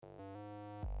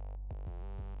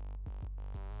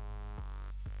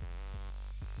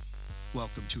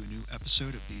Welcome to a new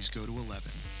episode of These Go to 11.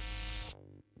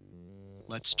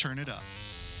 Let's turn it up.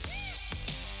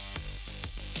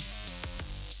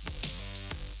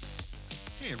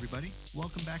 Hey everybody,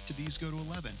 welcome back to These Go to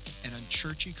 11, an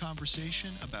unchurchy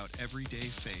conversation about everyday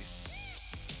faith.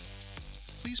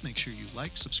 Please make sure you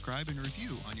like, subscribe, and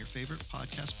review on your favorite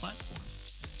podcast platform.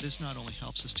 This not only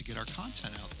helps us to get our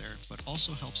content out there, but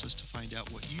also helps us to find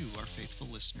out what you, our faithful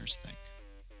listeners, think.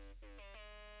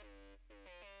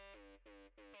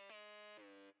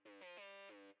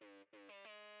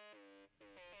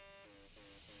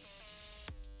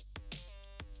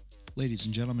 Ladies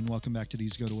and gentlemen, welcome back to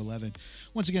These Go to 11.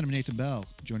 Once again, I'm Nathan Bell.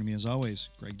 Joining me as always,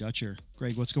 Greg Dutcher.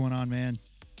 Greg, what's going on, man?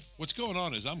 What's going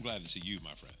on is I'm glad to see you,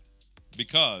 my friend,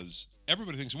 because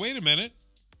everybody thinks, wait a minute,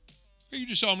 you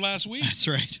just saw him last week. That's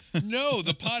right. No,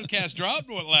 the podcast dropped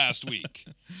last week.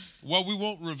 Well, we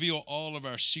won't reveal all of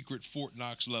our secret Fort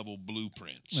Knox level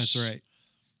blueprints. That's right.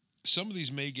 Some of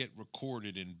these may get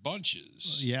recorded in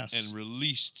bunches Yes. and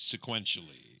released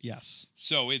sequentially. Yes.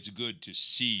 So it's good to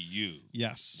see you,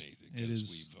 Yes. Nathan. It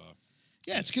is. We've,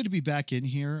 Yeah, it's good to be back in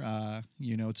here.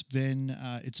 It's been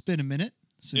a minute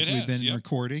since It we've has, been yep.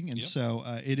 recording, and Yep. so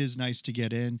it is nice to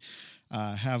get in,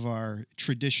 have our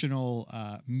traditional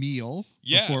meal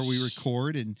before we Yes.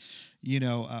 record, and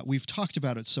we've talked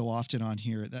about it so often on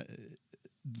here that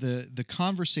the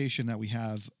conversation that we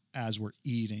have as we're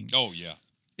eating oh, yeah.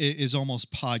 is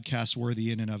almost podcast worthy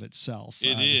in and of itself.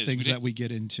 It The is. things that we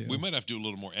get into. We might have to do a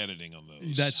little more editing on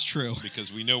those. That's true.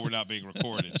 Because we know we're not being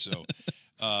recorded. So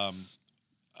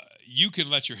you can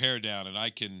let your hair down and I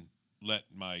can let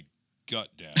my gut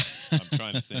down. I'm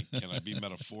trying to think, can I be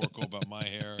metaphorical about my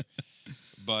hair?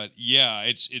 But yeah,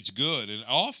 it's good. And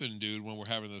often, dude, when we're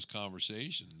having those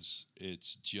conversations,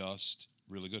 it's just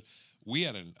really good. We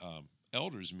had an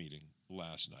elders meeting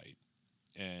last night.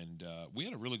 And we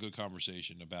had a really good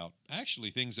conversation about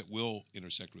actually things that will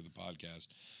intersect with the podcast.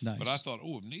 Nice. But I thought,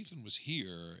 if Nathan was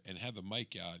here and had the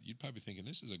mic out, you'd probably be thinking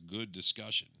this is a good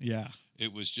discussion. Yeah.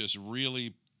 It was just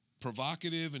really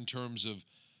provocative in terms of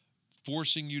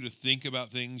forcing you to think about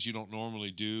things you don't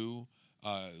normally do.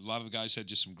 A lot of the guys had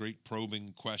just some great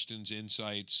probing questions,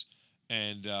 insights.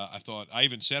 And I thought, I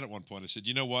even said at one point, I said,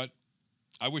 you know what?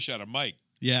 I wish I had a mic.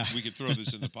 Yeah. We could throw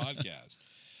this in the podcast.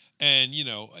 And,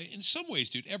 in some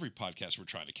ways, dude, every podcast we're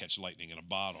trying to catch lightning in a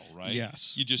bottle, right?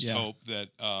 Yes. You just hope that,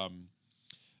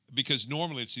 because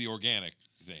normally it's the organic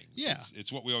thing. Yeah.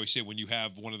 It's what we always say when you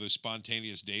have one of those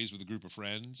spontaneous days with a group of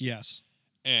friends. Yes.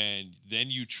 And then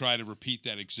you try to repeat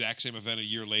that exact same event a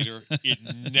year later,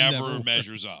 it never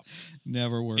measures up.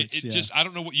 Never works. It just, I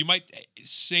don't know what, you might,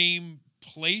 same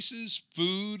places,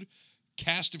 food,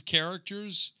 cast of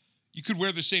characters, you could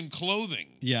wear the same clothing.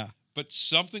 Yeah. But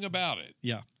something about it.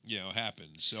 Yeah.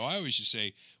 Happens. So I always just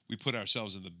say we put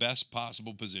ourselves in the best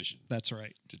possible position. That's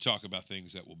right. To talk about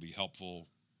things that will be helpful,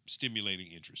 stimulating,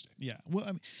 interesting. Yeah. Well,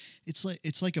 I mean,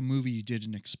 it's like a movie you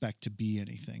didn't expect to be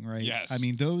anything, right? Yes. I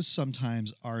mean, those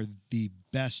sometimes are the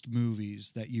best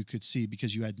movies that you could see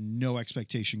because you had no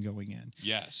expectation going in.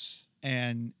 Yes.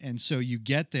 And so you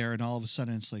get there and all of a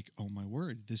sudden it's like, oh my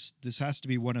word, this has to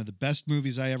be one of the best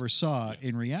movies I ever saw. Yeah.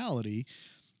 In reality,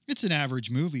 it's an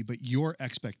average movie, but your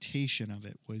expectation of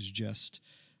it was just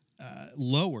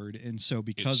lowered, and so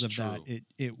because of that,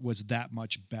 it was that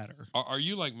much better. Are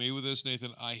you like me with this,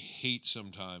 Nathan? I hate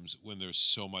sometimes when there's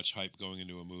so much hype going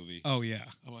into a movie. Oh yeah,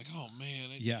 I'm like, oh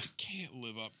man, yeah. I can't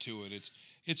live up to it.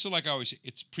 It's like I always say,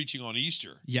 it's preaching on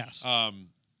Easter. Yes.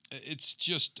 It's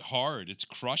just hard. It's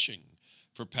crushing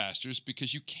for pastors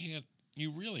because you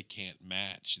really can't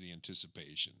match the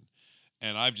anticipation.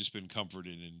 And I've just been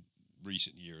comforted in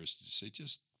recent years to say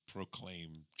just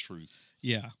proclaim truth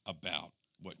about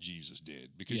what Jesus did,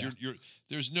 because you're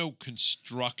there's no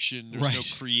construction, there's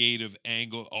no creative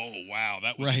angle. Oh wow,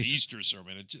 that was an Easter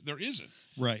sermon. There isn't.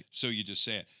 Right. So you just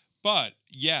say it. But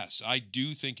yes, I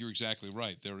do think you're exactly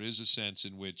right. There is a sense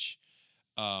in which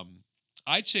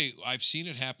I'd say I've seen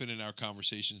it happen in our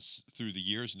conversations through the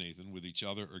years, Nathan, with each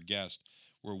other or guests,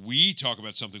 where we talk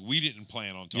about something we didn't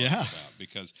plan on talking about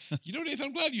because, Nathan,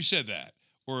 I'm glad you said that.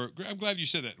 Or I'm glad you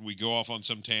said that. And we go off on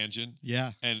some tangent.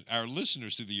 Yeah. And our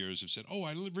listeners through the years have said, oh,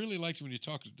 I really liked it when you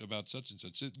talked about such and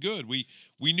such. It's good. We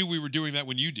knew we were doing that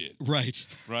when you did. Right.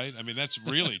 Right? I mean, that's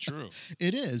really true.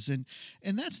 It is. And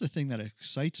that's the thing that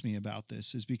excites me about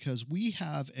this is because we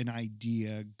have an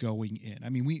idea going in. I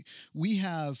mean, we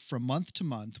have from month to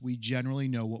month, we generally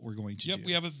know what we're going to do. Yep,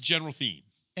 we have a general theme.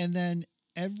 And then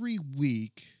every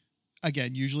week,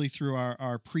 again, usually through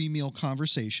our pre-meal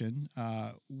conversation,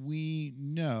 we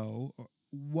know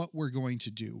what we're going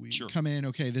to do. We come in,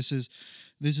 okay, this is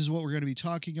what we're going to be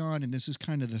talking on, and this is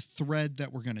kind of the thread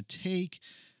that we're going to take.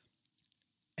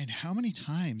 And how many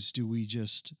times do we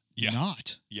just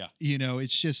not? Yeah.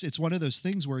 It's one of those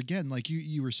things where, again, like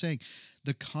you were saying,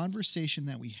 the conversation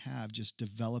that we have just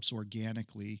develops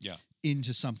organically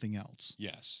into something else.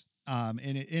 Yes. And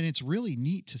it's really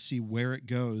neat to see where it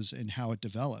goes and how it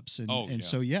develops.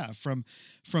 So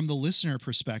from the listener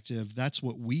perspective, that's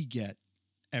what we get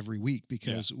every week,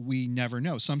 because we never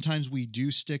know. Sometimes we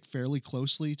do stick fairly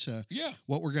closely to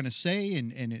what we're going to say,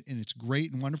 and it's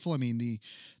great and wonderful. I mean,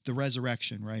 the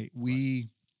resurrection, right? We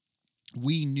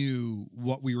knew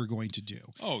what we were going to do.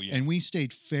 Oh, yeah. And we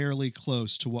stayed fairly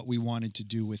close to what we wanted to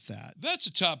do with that. That's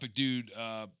a topic, dude.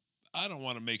 I don't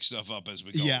want to make stuff up as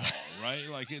we go along,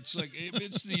 right?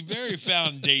 It's the very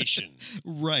foundation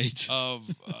right.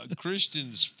 of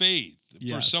Christian's faith.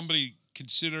 For somebody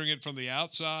considering it from the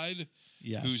outside,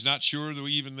 who's not sure that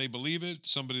even they believe it,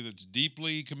 somebody that's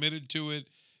deeply committed to it,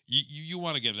 you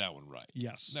want to get that one right.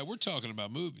 Yes. Now, we're talking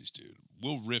about movies, dude.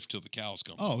 We'll riff till the cows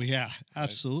come home. Oh, yeah,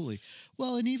 absolutely. Right?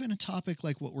 Well, and even a topic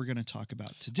like what we're going to talk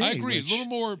about today. I agree. A little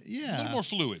more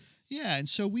fluid. Yeah, and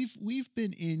so we've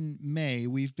been in May.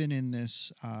 We've been in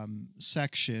this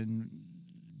section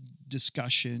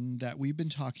discussion that we've been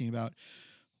talking about.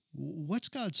 What's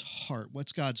God's heart?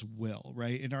 What's God's will?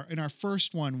 Right. And our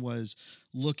first one was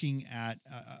looking at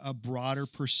a broader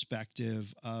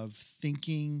perspective of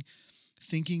thinking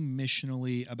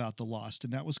missionally about the lost,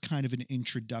 and that was kind of an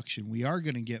introduction. We are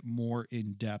going to get more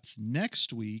in depth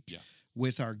next week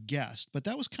with our guest, but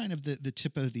that was kind of the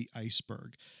tip of the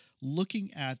iceberg. Looking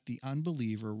at the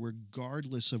unbeliever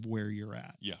regardless of where you're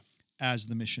at as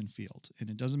the mission field. And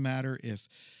it doesn't matter if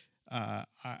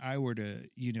I were to,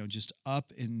 just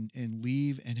up and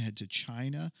leave and head to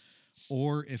China,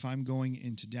 or if I'm going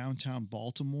into downtown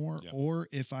Baltimore, or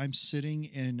if I'm sitting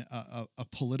in a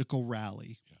political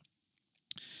rally.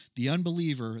 The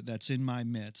unbeliever that's in my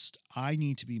midst, I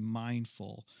need to be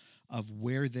mindful of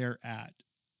where they're at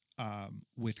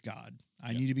with God.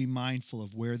 I need to be mindful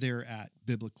of where they're at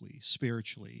biblically,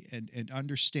 spiritually, and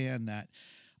understand that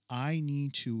I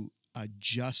need to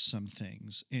adjust some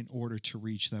things in order to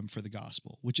reach them for the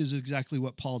gospel, which is exactly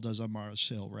what Paul does on Mars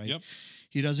Hill, right? Yep.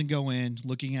 He doesn't go in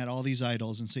looking at all these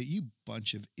idols and say, you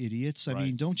bunch of idiots. I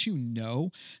mean, don't you know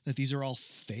that these are all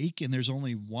fake and there's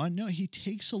only one? No, he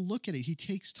takes a look at it. He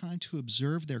takes time to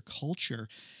observe their culture.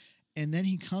 And then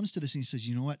he comes to this and he says,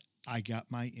 you know what? I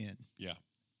got my in. Yeah.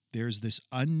 There's this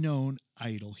unknown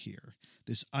idol here,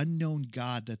 this unknown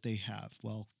God that they have.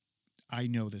 Well, I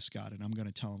know this God, and I'm going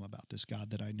to tell them about this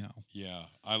God that I know. Yeah,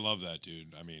 I love that,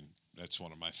 dude. I mean, that's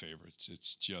one of my favorites.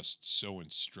 It's just so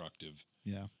instructive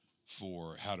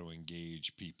for how to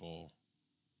engage people,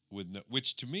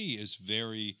 which to me is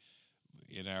very,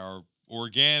 in our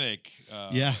organic,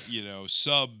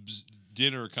 subs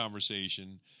dinner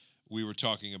conversation, we were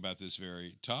talking about this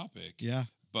very topic. Yeah.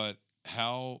 But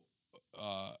how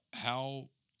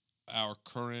our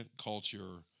current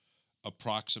culture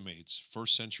approximates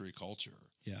first century culture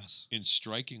in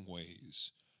striking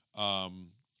ways.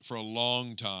 For a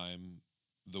long time,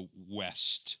 the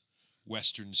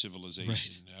Western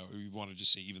civilization, we want to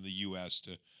just say even the U.S.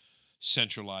 to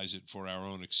centralize it for our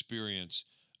own experience,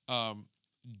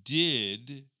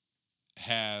 did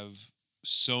have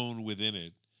sewn within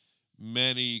it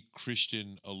many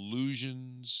Christian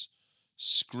allusions,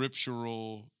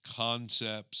 scriptural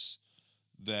concepts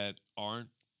that aren't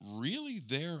really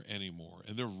there anymore,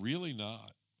 and they're really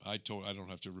not. I don't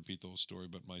have to repeat the whole story,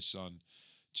 but my son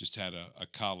just had a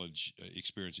college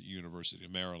experience at University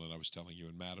of Maryland. I was telling you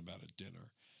and Matt about at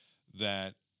dinner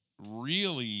that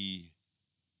really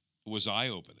was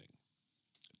eye-opening.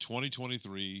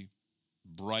 2023,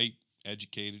 bright,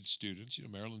 educated students.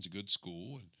 Maryland's a good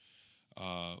school, and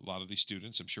a lot of these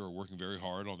students, I'm sure, are working very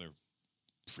hard on their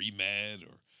pre-med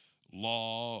or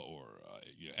law or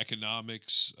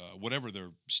economics, whatever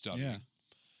they're studying.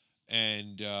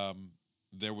 And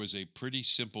there was a pretty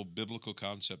simple biblical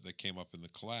concept that came up in the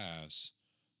class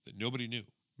that nobody knew.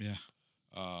 Yeah.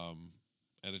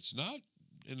 And it's not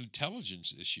an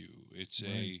intelligence issue.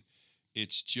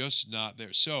 It's just not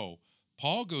there. So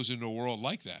Paul goes into a world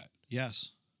like that.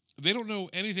 Yes. They don't know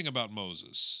anything about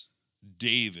Moses,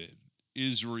 David,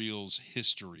 Israel's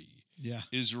history. Yeah.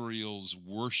 Israel's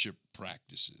worship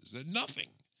practices. Nothing.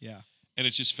 Yeah. And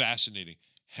it's just fascinating.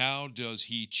 How does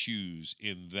he choose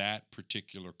in that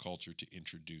particular culture to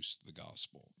introduce the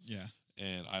gospel? Yeah.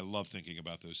 And I love thinking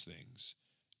about those things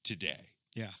today.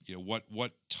 Yeah.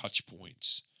 What touch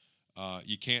points?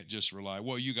 You can't just rely,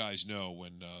 well, you guys know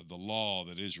when the law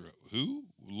that Israel, who?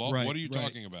 Law? Right, what are you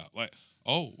talking about? Like,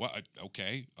 oh, well,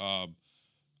 okay.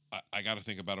 I got to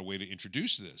think about a way to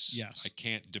introduce this. Yes. I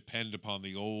can't depend upon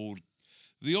the old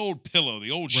the old pillow,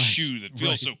 the old Right. shoe that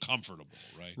feels Right. so comfortable,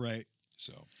 right? Right.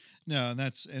 So No, and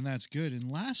that's good.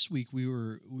 And last week we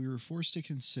were forced to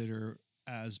consider,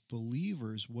 as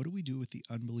believers, what do we do with the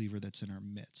unbeliever that's in our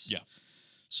midst? Yeah.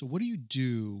 So what do you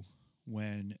do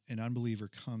when an unbeliever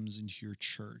comes into your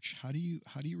church? How do you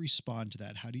respond to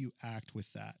that? How do you act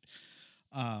with that?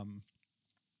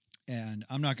 And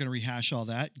I'm not going to rehash all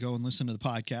that. Go and listen to the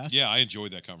podcast. yeah, I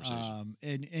enjoyed that conversation.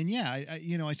 And yeah,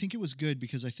 I think it was good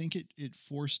because I think it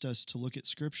forced us to look at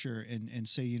Scripture and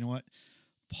say, you know what,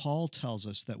 Paul tells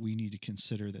us that we need to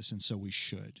consider this, and so we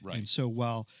should. Right. And so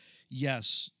while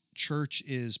yes, church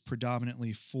is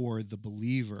predominantly for the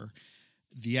believer,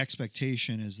 the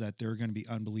expectation is that there are going to be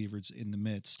unbelievers in the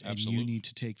midst, and Absolutely. you need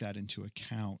to take that into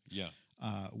account. Yeah.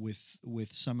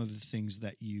 With some of the things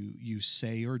that you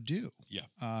say or do. Yeah.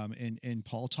 And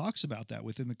Paul talks about that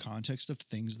within the context of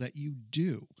things that you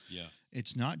do. Yeah.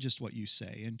 It's not just what you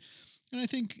say. And I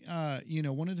think,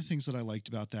 one of the things that I liked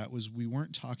about that was we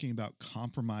weren't talking about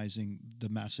compromising the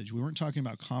message. We weren't talking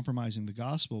about compromising the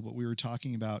gospel, but we were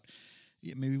talking about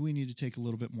maybe we need to take a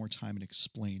little bit more time and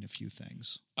explain a few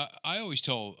things. I always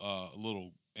tell a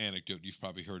little anecdote you've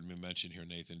probably heard me mention here,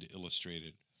 Nathan, to illustrate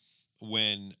it.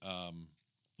 When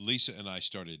Lisa and I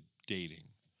started dating,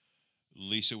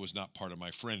 Lisa was not part of my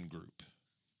friend group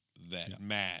that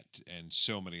Matt and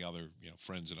so many other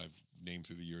friends that I've named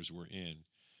through the years were in.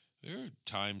 There are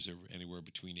times there were anywhere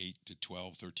between 8 to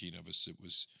 12, 13 of us. It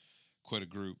was quite a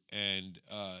group. And,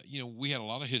 we had a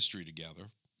lot of history together,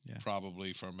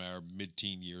 probably from our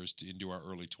mid-teen years into our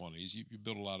early 20s. You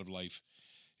build a lot of life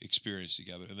experience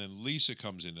together. And then Lisa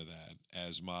comes into that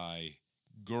as my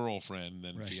girlfriend,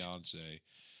 then fiance,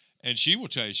 and she will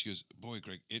tell you, she goes, boy,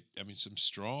 Greg, some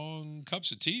strong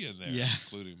cups of tea in there,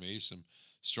 including me, some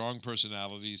strong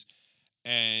personalities,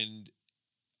 and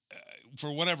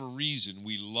for whatever reason,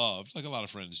 we loved, like a lot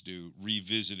of friends do,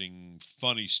 revisiting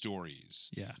funny stories.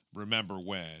 Yeah. Remember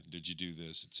when? Did you do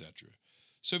this, etc.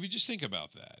 So if you just think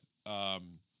about that,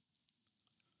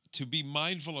 to be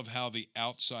mindful of how the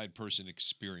outside person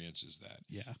experiences that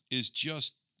is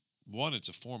just, one, it's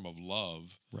a form of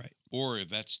love. Right. Or if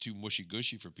that's too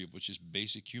mushy-gushy for people, it's just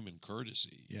basic human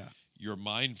courtesy. Yeah. You're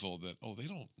mindful that, they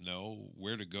don't know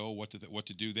where to go, what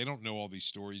to do. They don't know all these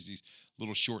stories, these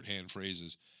little shorthand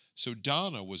phrases. So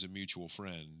Donna was a mutual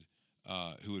friend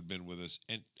who had been with us.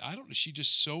 And I don't know, she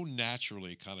just so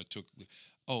naturally kind of took,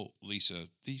 Lisa,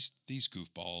 these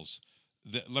goofballs,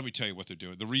 let me tell you what they're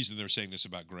doing. The reason they're saying this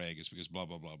about Greg is because blah,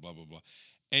 blah, blah, blah, blah, blah.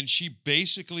 And she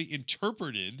basically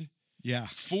interpreted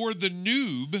for the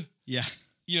noob,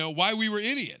 why we were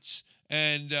idiots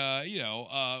and,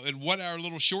 and what our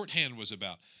little shorthand was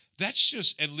about. That's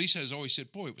just, and Lisa has always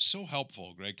said, boy, it was so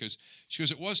helpful, Greg, because she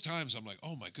goes, it was times I'm like,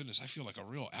 oh my goodness, I feel like a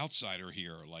real outsider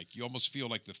here. Like you almost feel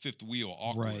like the fifth wheel,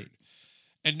 awkward. Right.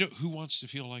 And no, who wants to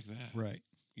feel like that? Right.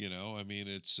 It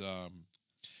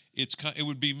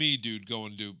would be me, dude,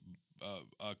 going to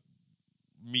a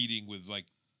meeting with like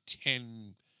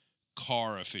 10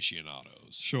 car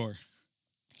aficionados. Sure.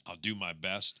 I'll do my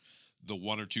best. The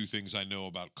one or two things I know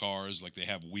about cars, like they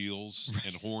have wheels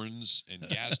and horns and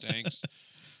gas tanks,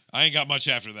 I ain't got much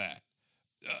after that.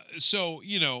 So,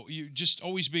 you just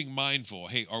always being mindful.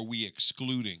 Hey, are we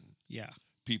excluding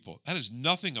people? That has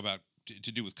nothing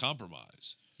to do with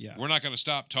compromise. Yeah. We're not going to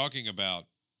stop talking about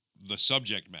the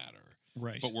subject matter.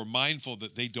 Right. But we're mindful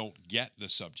that they don't get the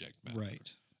subject matter.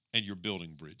 Right. And you're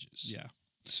building bridges. Yeah.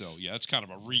 So, that's kind of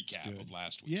a recap of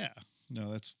last week. Yeah.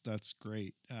 No, that's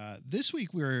great. This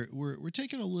week we're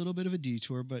taking a little bit of a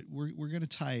detour, but we're going to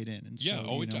tie it in. And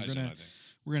so, it ties in, I think.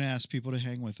 We're going to ask people to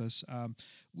hang with us.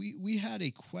 We had a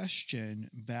question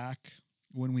back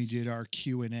when we did our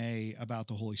Q&A about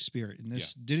the Holy Spirit, and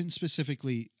this didn't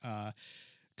specifically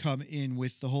come in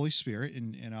with the Holy Spirit,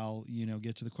 and I'll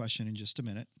get to the question in just a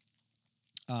minute.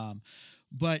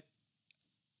 But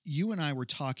you and I were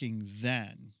talking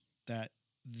then that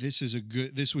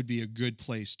this would be a good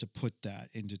place to put that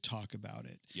and to talk about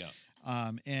it. Yeah.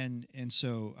 And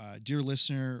so, dear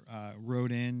listener,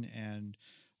 wrote in and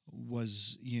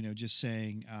was, just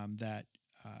saying, that,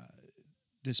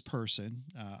 this person,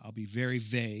 I'll be very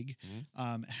vague,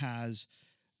 has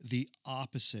the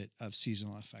opposite of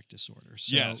seasonal affect disorder.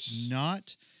 So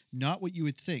not what you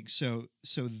would think. So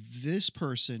this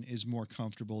person is more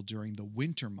comfortable during the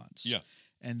winter months. Yeah.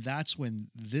 And that's when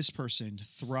this person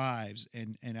thrives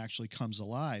and actually comes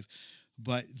alive.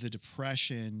 But the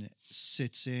depression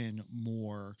sits in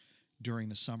more during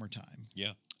the summertime.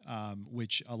 Yeah.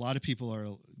 Which a lot of people are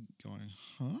going,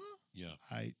 huh? Yeah.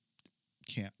 I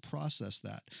can't process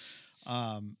that.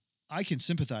 I can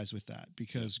sympathize with that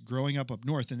because growing up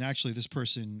north, and actually this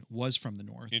person was from the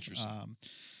north. Interesting.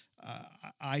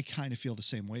 I kind of feel the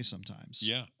same way sometimes.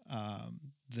 Yeah.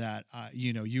 That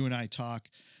you and I talk.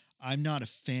 I'm not a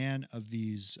fan of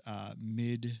these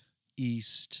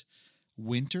mid-east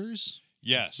winters.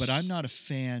 Yes. But I'm not a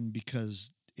fan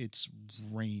because it's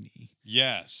rainy.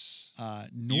 Yes.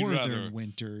 Northern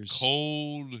winters.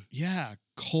 Cold. Yeah.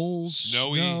 Cold,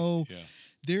 snowy. Snow. Yeah.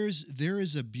 There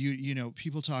is a beauty,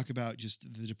 people talk about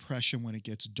just the depression when it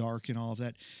gets dark and all of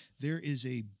that. There is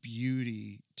a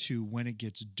beauty to when it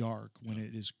gets dark, when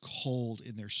it is cold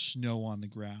and there's snow on the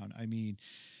ground. I mean,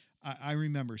 I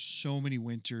remember so many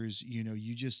winters,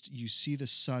 you see the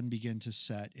sun begin to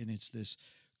set and it's this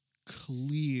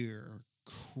clear,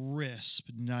 crisp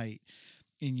night.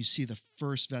 And you see the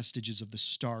first vestiges of the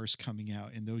stars coming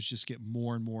out, and those just get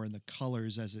more and more in the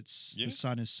colors as the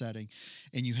sun is setting,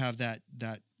 and you have that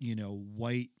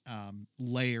white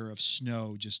layer of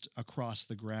snow just across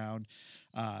the ground.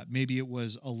 Maybe it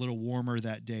was a little warmer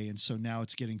that day, and so now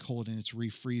it's getting cold and it's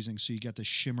refreezing. So you get the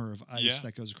shimmer of ice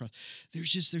that goes across.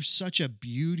 There's such a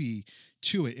beauty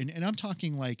to it, and I'm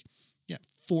talking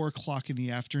 4:00 in the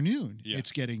afternoon. Yeah.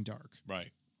 It's getting dark, right?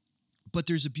 But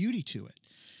there's a beauty to it.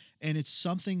 And it's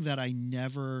something that I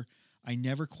never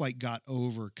quite got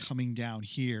over coming down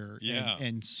here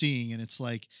and seeing. And it's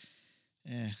like,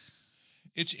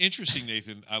 It's interesting,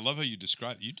 Nathan. I love how you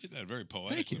described. You did that very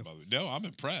poetically. Thank you. By the way. No, I'm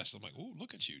impressed. I'm like, oh,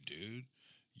 look at you, dude.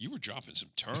 You were dropping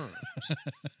some terms.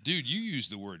 Dude, you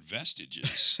used the word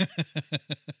vestiges.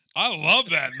 I love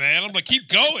that, man. I'm like, keep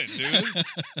going, dude.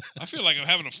 I feel like I'm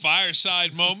having a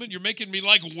fireside moment. You're making me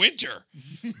like winter.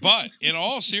 But in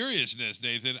all seriousness,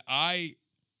 Nathan,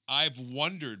 I've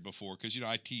wondered before, because,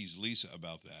 I tease Lisa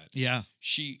about that. Yeah.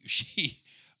 She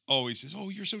always says, oh,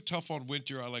 you're so tough on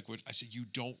winter. I like winter. I said, you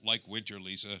don't like winter,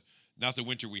 Lisa. Not the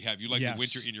winter we have. You like the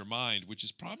winter in your mind, which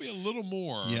is probably a little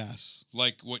more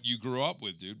like what you grew up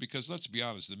with, dude. Because let's be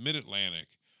honest, the Mid-Atlantic,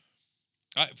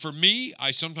 for me,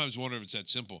 I sometimes wonder if it's that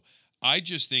simple. I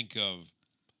just think of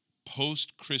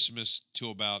post-Christmas to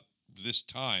about this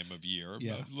time of year,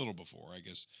 a little before, I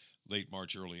guess, late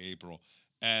March, early April,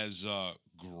 as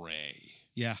gray.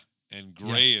 Yeah. And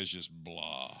gray is just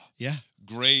blah. Yeah.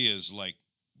 Gray is like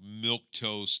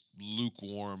milquetoast,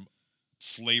 lukewarm,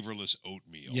 flavorless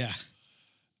oatmeal. Yeah.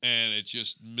 And it's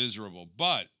just miserable.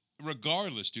 But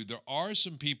regardless, dude, there are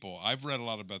some people, I've read a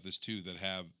lot about this too, that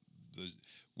have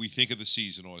we think of the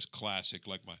seasonal as classic,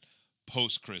 like my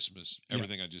post-Christmas,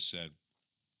 everything I just said.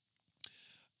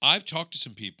 I've talked to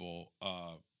some people,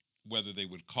 whether they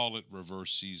would call it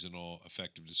reverse seasonal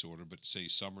affective disorder, but say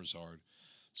summer's hard.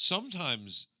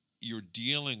 Sometimes you're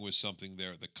dealing with something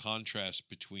there, the contrast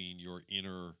between your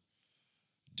inner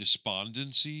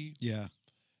despondency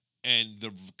and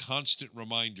the constant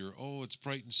reminder, oh, it's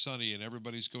bright and sunny and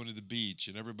everybody's going to the beach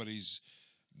and everybody's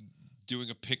doing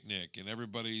a picnic and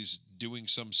everybody's doing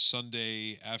some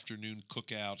Sunday afternoon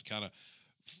cookout, kind of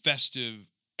festive.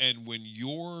 And when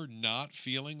you're not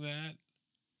feeling that,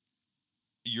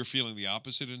 you're feeling the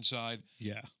opposite inside.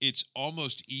 Yeah. It's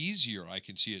almost easier, I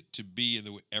can see it, to be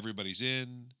in everybody's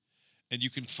in, and you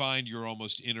can find your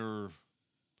almost inner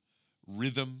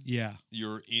rhythm. Yeah.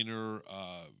 Your inner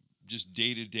just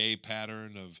day-to-day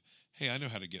pattern of, hey, I know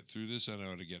how to get through this. I know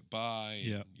how to get by.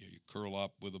 Yeah. And you curl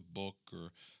up with a book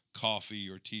or coffee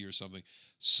or tea or something.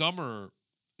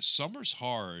 Summer's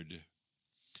hard.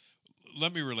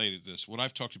 Let me relate it this. When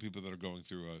I've talked to people that are going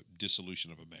through a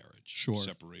dissolution of a marriage,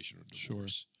 separation or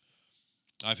divorce,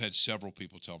 I've had several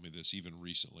people tell me this even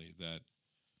recently, that,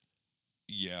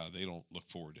 they don't look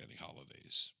forward to any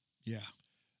holidays. Yeah.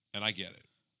 And I get it,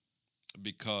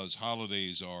 because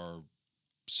holidays are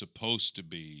supposed to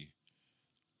be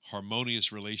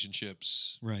harmonious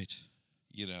relationships. Right.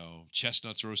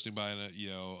 Chestnuts roasting by an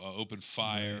open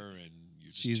fire, and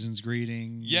season's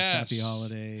greetings. Happy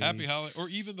holiday. Or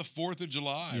even the 4th of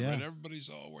July, right? Everybody's,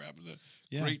 we're having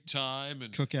a great time,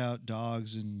 and cookout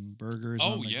dogs and burgers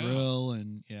on the grill,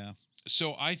 and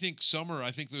So I think summer,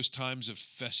 those times of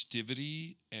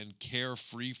festivity and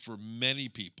carefree for many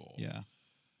people,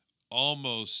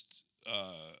 almost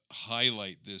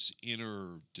highlight this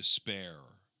inner despair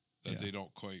that they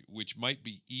don't quite, which might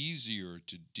be easier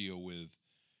to deal with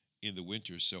in the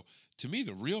winter. So to me,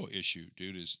 the real issue,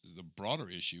 dude, is the broader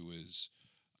issue is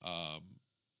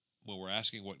when we're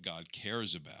asking what God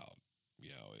cares about,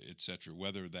 et cetera,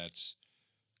 whether that's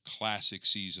classic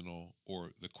seasonal or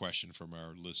the question from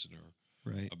our listener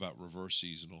about reverse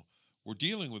seasonal, we're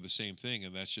dealing with the same thing,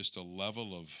 and that's just a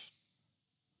level of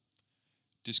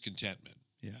discontentment.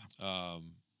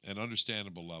 An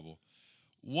understandable level.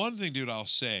 One thing, dude, I'll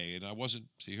say, and I wasn't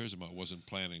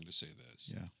planning to say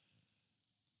this.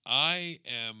 I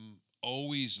am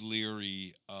always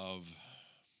leery of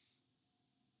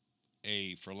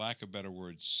for lack of a better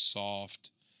word,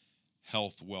 soft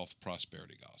health, wealth,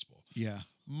 prosperity gospel. Yeah.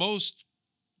 Most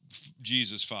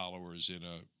Jesus followers in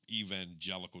a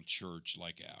evangelical church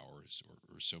like ours,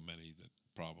 or so many that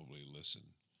probably listen,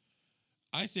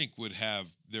 I think would have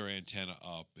their antenna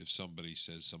up if somebody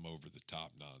says some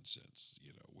over-the-top nonsense,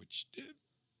 which,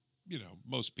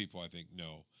 most people I think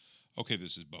know, okay,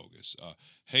 this is bogus.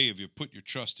 Hey, if you put your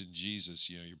trust in Jesus,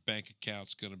 your bank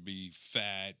account's going to be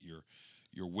fat,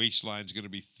 your waistline's going to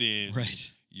be thin,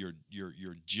 Right. Your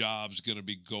job's going to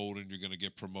be golden, you're going to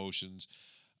get promotions,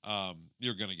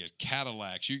 you're going to get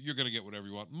Cadillacs, you're going to get whatever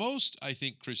you want. Most, I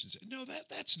think, Christians say, no,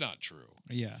 that's not true.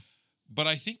 Yeah. But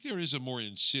I think there is a more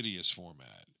insidious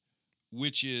format,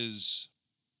 which is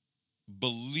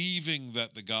believing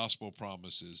that the gospel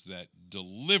promises that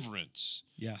deliverance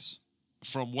Yes.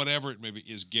 from whatever it may be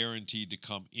is guaranteed to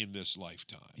come in this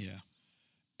lifetime. Yeah.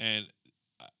 And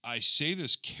I say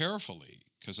this carefully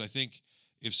because I think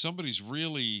if somebody's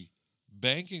really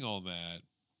banking on that,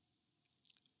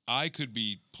 I could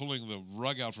be pulling the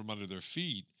rug out from under their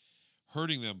feet,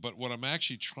 hurting them. But what I'm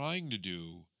actually trying to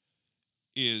do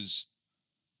is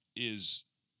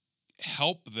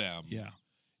help them Yeah.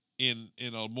 in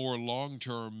a more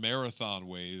long-term marathon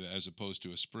way as opposed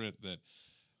to a sprint, that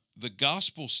the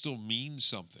gospel still means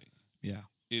something. Yeah.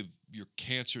 If your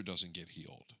cancer doesn't get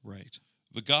healed, Right.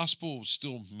 the gospel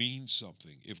still means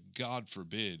something. If, God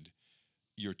forbid,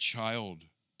 your child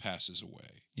passes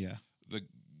away, Yeah. the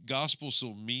gospel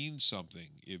still means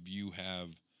something. If you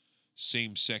have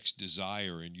same-sex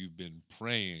desire and you've been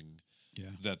praying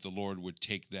Yeah. that the Lord would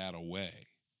take that away,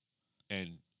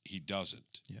 and he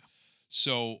doesn't. Yeah.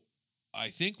 So I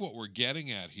think what we're getting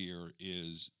at here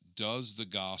is, does the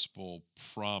gospel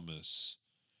promise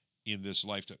in this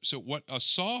lifetime? So what a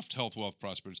soft health, wealth,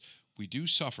 prosperity, we do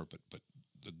suffer, but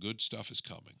the good stuff is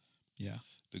coming. Yeah.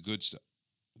 The good stuff.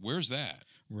 Where's that?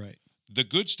 Right. The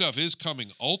good stuff is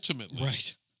coming ultimately.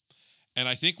 Right. And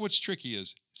I think what's tricky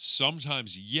is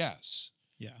sometimes, yes,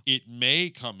 Yeah. it may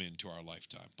come into our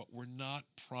lifetime, but we're not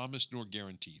promised nor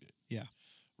guaranteed it. Yeah.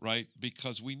 Right?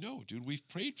 Because we know, dude, we've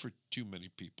prayed for too many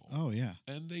people. Oh, yeah.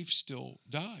 And they've still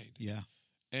died. Yeah.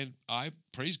 And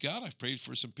praise God, I've prayed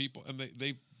for some people and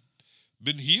they've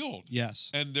been healed.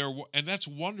 Yes. And that's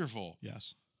wonderful.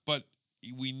 Yes. But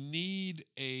we need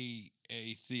a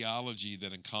theology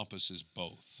that encompasses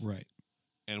both. Right.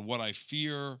 And what I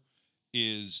fear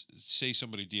is, say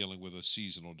somebody dealing with a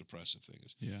seasonal depressive thing,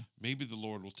 is Yeah. maybe the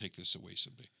Lord will take this away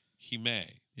someday. He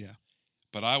may. Yeah.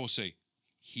 But I will say,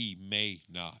 he may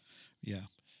not. Yeah.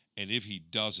 And if he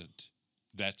doesn't,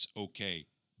 that's okay.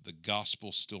 The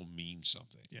gospel still means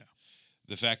something. Yeah.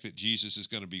 The fact that Jesus is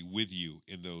going to be with you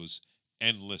in those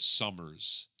endless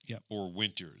summers Yep. or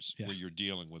winters Yeah. where you're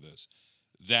dealing with this,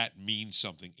 that means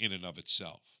something in and of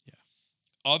itself. Yeah.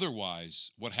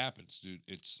 Otherwise, what happens, dude?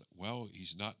 It's, well,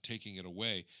 he's not taking it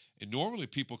away. And normally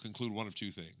people conclude one of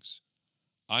two things.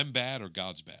 I'm bad or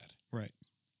God's bad. Right.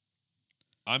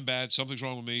 I'm bad. Something's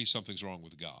wrong with me. Something's wrong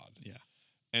with God. Yeah.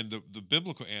 And the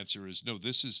biblical answer is no.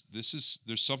 This is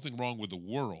there's something wrong with the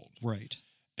world, Right.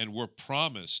 and we're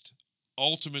promised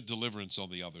ultimate deliverance on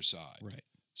the other side. Right.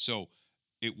 So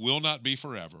it will not be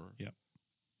forever. Yep.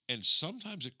 And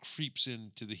sometimes it creeps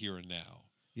into the here and now.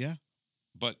 Yeah.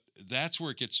 But that's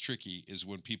where it gets tricky, is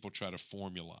when people try to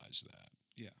formalize that.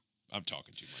 Yeah. I'm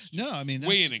talking too much. No, I mean, that's,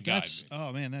 Weigh in and guide that's me.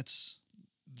 oh man, that's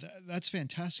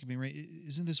fantastic. I mean, right?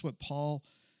 Isn't this what Paul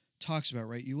talks about?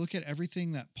 Right? You look at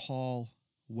everything that Paul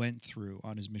went through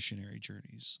on his missionary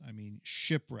journeys. I mean,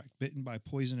 shipwrecked, bitten by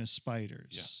poisonous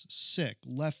spiders, sick,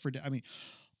 left for dead. I mean,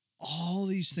 all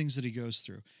these things that he goes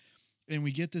through. And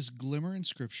we get this glimmer in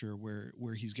scripture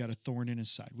where he's got a thorn in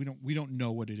his side. We don't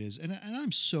know what it is. And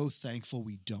I'm so thankful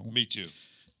we don't. Me too.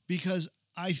 Because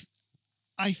I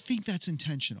think that's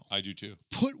intentional. I do too.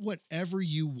 Put whatever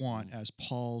you want as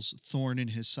Paul's thorn in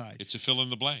his side. It's a fill in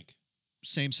the blank.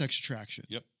 Same-sex attraction.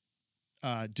 Yep.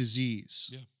 Disease.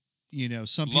 Yeah. You know,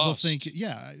 some people Lust. think,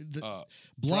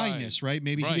 blindness, pride. right?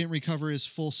 Maybe Right. he didn't recover his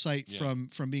full sight Yeah.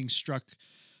 from being struck,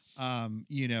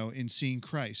 in seeing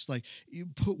Christ. Like, you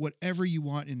put whatever you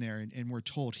want in there, and we're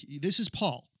told, this is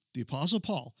Paul, the Apostle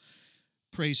Paul,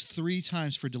 prays 3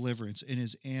 times for deliverance, and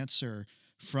his answer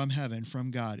from heaven,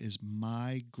 from God, is,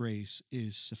 my grace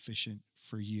is sufficient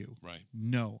for you. Right.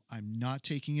 No, I'm not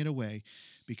taking it away,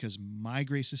 because my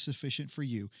grace is sufficient for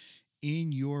you.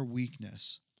 In your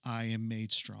weakness, I am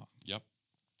made strong.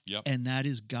 Yep. And that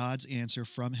is God's answer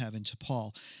from heaven to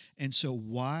Paul. And so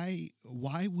why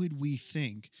would we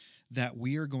think that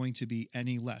we are going to be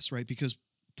any less, right? Because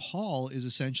Paul is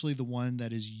essentially the one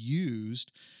that is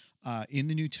used in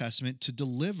the New Testament to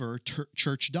deliver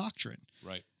church doctrine.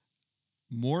 Right.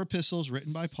 more epistles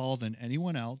written by Paul than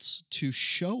anyone else to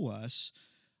show us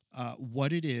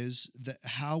what it is, that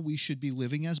how we should be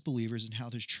living as believers and how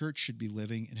the church should be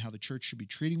living and how the church should be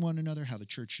treating one another, how the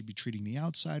church should be treating the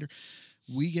outsider.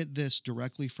 We get this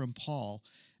directly from Paul.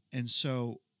 And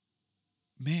so,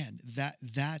 man,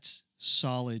 that's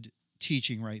solid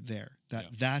teaching right there.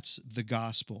 That's the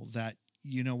gospel. That,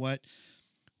 you know what?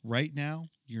 Right now,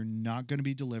 you're not going to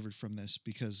be delivered from this,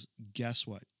 because guess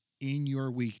what? In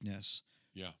your weakness,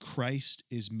 Christ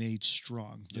is made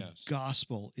strong. The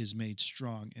gospel is made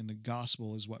strong, and the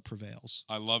gospel is what prevails.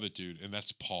 I love it, dude. And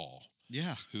that's Paul.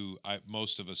 Yeah. Who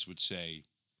most of us would say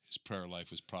his prayer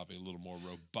life was probably a little more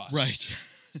robust. Right.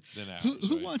 Than ours.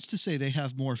 Who wants to say they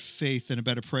have more faith and a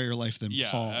better prayer life than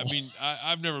Paul? Yeah, I mean,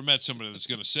 I've never met somebody that's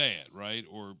going to say it, right?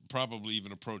 Or probably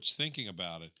even approach thinking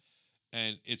about it.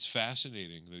 And it's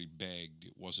fascinating that he begged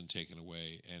it wasn't taken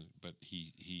away, but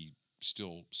he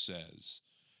still says,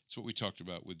 it's what we talked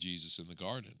about with Jesus in the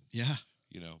garden. Yeah.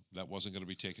 You know, that wasn't going to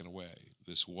be taken away.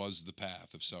 This was the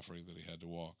path of suffering that he had to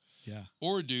walk. Yeah.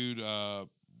 Or, dude,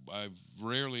 I've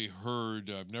rarely heard,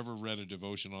 I've never read a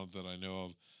devotion on it that I know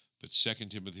of, but 2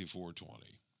 Timothy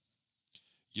 4:20.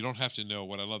 You don't have to know,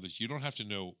 what I love is you don't have to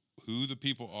know who the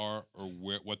people are or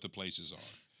what the places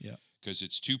are. Yeah. Because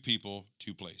it's two people,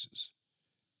 two places.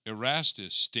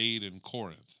 Erastus stayed in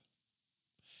Corinth,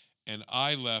 and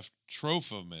I left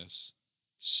Trophimus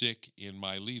sick in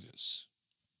Miletus.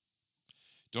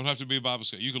 Don't have to be a Bible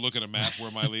scholar. You could look at a map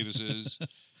where Miletus is.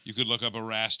 You could look up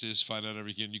Erastus, find out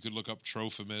everything. You could look up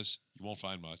Trophimus. You won't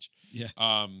find much. Yeah.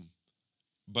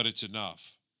 But it's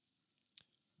enough.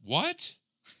 What?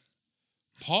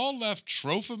 Paul left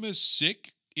Trophimus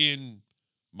sick in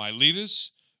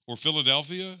Miletus or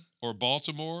Philadelphia or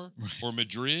Baltimore or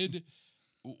Madrid?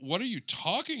 What are you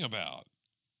talking about?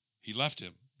 He left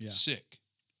him sick.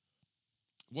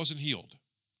 Wasn't healed.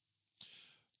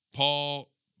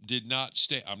 Paul did not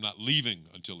stay. I'm not leaving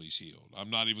until he's healed. I'm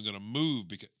not even going to move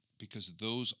because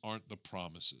those aren't the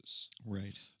promises.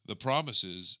 Right. The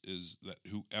promises is that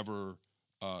whoever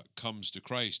comes to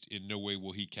Christ, in no way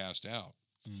will he cast out.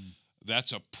 Mm.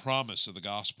 That's a promise of the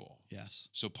gospel. Yes.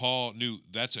 So Paul knew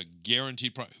that's a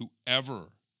guaranteed promise.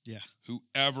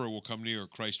 Whoever will come near,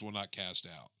 Christ will not cast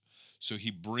out. So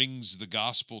he brings the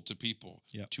gospel to people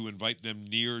to invite them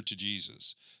near to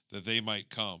Jesus, that they might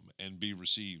come and be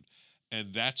received.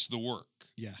 And that's the work.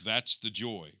 Yeah. That's the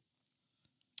joy.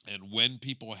 And when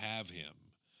people have him,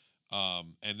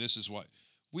 and this is what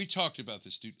we talked about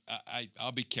this, dude.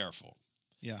 I'll be careful.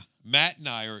 Yeah. Matt and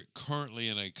I are currently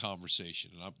in a conversation,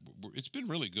 and it's been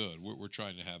really good. We're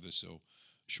trying to have this, so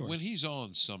sure. When he's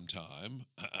on sometime,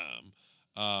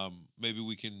 maybe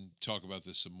we can talk about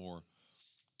this some more.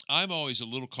 I'm always a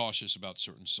little cautious about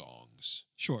certain songs.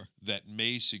 Sure. That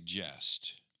may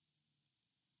suggest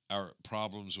our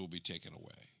problems will be taken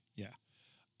away. Yeah.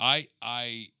 I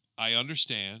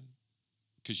understand,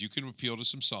 because you can appeal to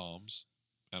some Psalms,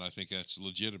 and I think that's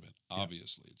legitimate.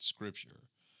 Obviously, it's scripture.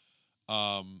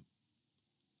 I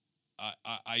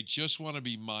just want to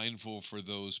be mindful for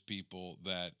those people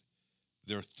that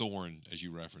their thorn, as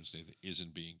you referenced, Nathan,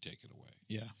 isn't being taken away.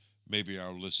 Yeah. Maybe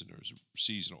our listeners'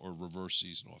 seasonal or reverse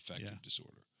seasonal affective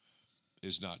disorder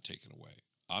is not taken away.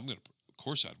 Of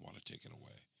course, I'd want it taken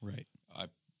away. Right. I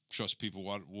trust people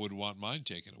would want mine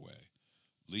taken away.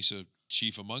 Lisa,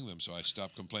 chief among them, so I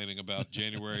stopped complaining about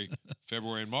January,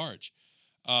 February, and March.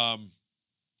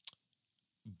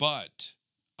 But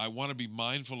I want to be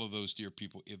mindful of those dear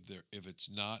people if it's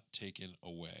not taken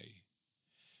away,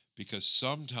 because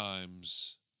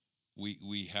sometimes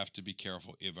we have to be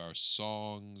careful if our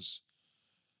songs,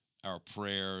 our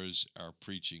prayers, our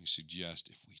preaching suggest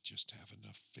if we just have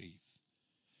enough faith.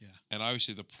 Yeah. And I always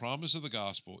say the promise of the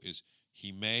gospel is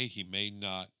he may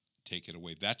not take it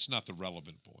away. That's not the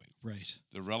relevant point. Right.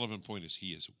 The relevant point is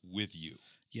he is with you.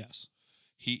 Yes.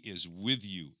 He is with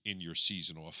you in your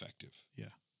seasonal affective.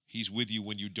 Yeah. He's with you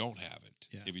when you don't have it.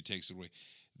 Yeah. If he takes it away.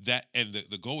 That, and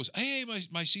the goal is, hey,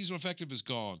 my seasonal affective is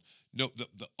gone. No,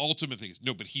 the ultimate thing is,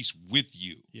 no, but he's with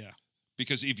you. Yeah.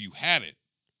 Because if you had it,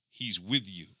 he's with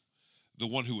you. The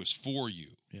one who is for you.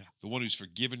 Yeah. The one who's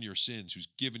forgiven your sins, who's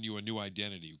given you a new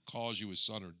identity, who calls you his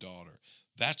son or daughter.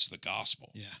 That's the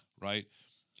gospel. Yeah. Right?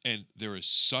 And there is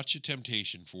such a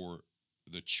temptation for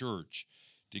the church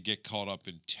to get caught up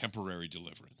in temporary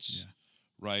deliverance. Yeah.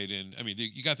 Right? And I mean,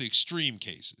 you got the extreme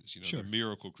cases, sure. The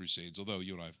miracle crusades. Although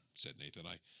you and I have said, Nathan,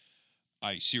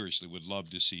 I seriously would love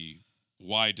to see,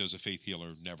 why does a faith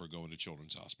healer never go into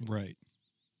children's hospital? Right.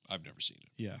 I've never seen it.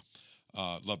 Yeah.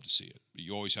 Love to see it. But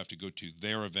you always have to go to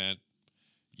their event.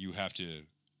 You have to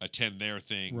attend their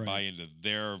thing, buy into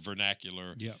their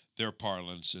vernacular, their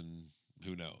parlance, and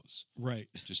who knows? Right.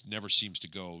 Just never seems to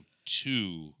go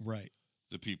to Right.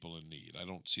 the people in need. I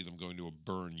don't see them going to a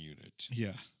burn unit,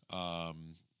 Yeah.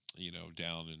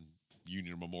 Down in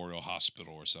Union Memorial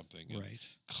Hospital or something, and Right.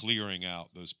 clearing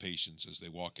out those patients as they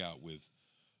walk out with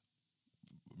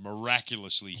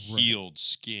miraculously Right. healed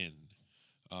skin.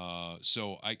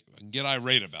 So I can get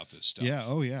irate about this stuff. Yeah.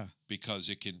 Oh, yeah. Because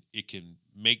it can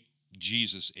make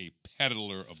Jesus a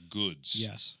peddler of goods,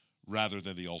 Yes. rather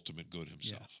than the ultimate good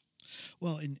himself.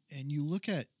 Well, and you look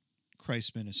at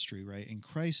Christ's ministry, right? And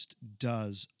Christ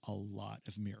does a lot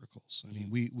of miracles. I mean,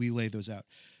 we lay those out.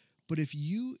 But if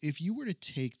you were to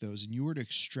take those and you were to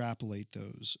extrapolate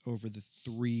those over the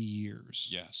 3 years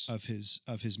Yes. of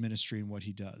his ministry and what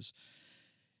he does,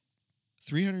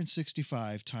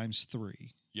 365 times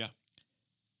 3. Yeah.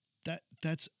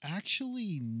 That's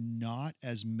actually not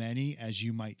as many as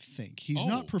you might think. He's Oh.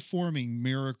 not performing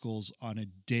miracles on a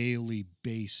daily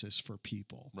basis for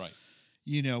people. Right.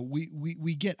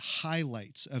 We get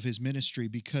highlights of his ministry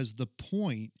because the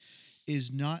point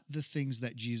is not the things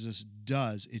that Jesus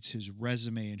does, it's his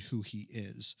resume and who he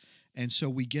is. And so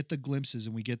we get the glimpses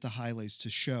and we get the highlights to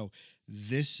show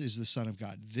this is the Son of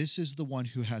God. This is the one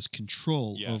who has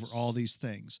control over all these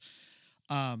things.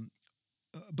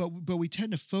 But we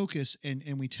tend to focus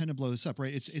and we tend to blow this up,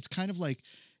 right? It's kind of like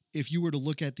if you were to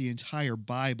look at the entire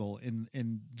Bible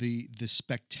and the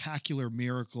spectacular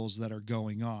miracles that are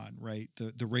going on, right?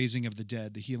 The raising of the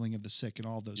dead, the healing of the sick, and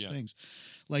all those things.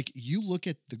 Like you look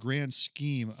at the grand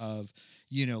scheme of,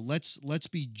 let's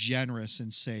be generous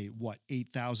and say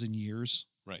 8,000 years.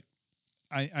 Right.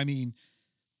 I mean,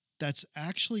 that's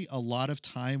actually a lot of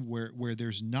time where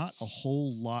there's not a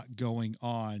whole lot going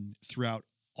on throughout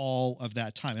all of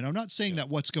that time. And I'm not saying that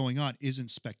what's going on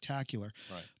isn't spectacular,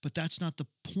 Right. but that's not the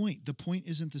point. The point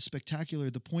isn't the spectacular.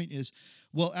 The point is,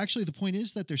 the point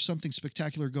is that there's something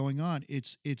spectacular going on.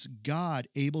 It's God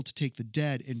able to take the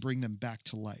dead and bring them back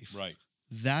to life. Right.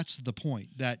 That's the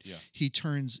point, that he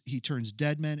turns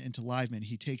dead men into live men.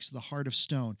 He takes the heart of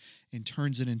stone and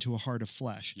turns it into a heart of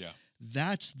flesh. Yeah.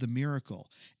 That's the miracle.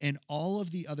 And all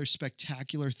of the other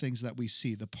spectacular things that we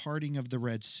see, the parting of the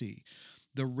Red Sea,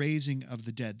 the raising of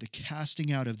the dead, the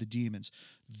casting out of the demons,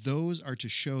 those are to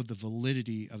show the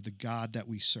validity of the God that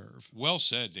we serve. Well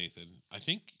said, Nathan. I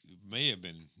think it may have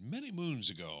been many moons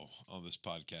ago on this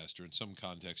podcast or in some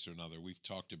context or another. We've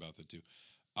talked about that too.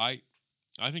 I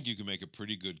think you can make a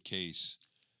pretty good case.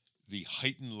 The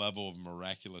heightened level of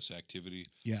miraculous activity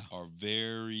are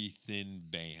very thin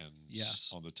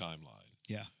bands on the timeline.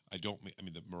 Yeah.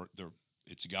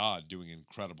 It's God doing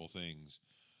incredible things.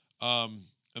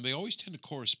 And they always tend to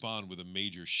correspond with a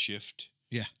major shift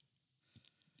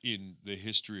in the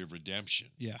history of redemption.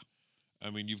 Yeah. I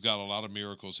mean, you've got a lot of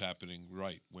miracles happening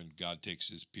right when God takes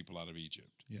his people out of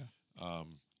Egypt. Yeah.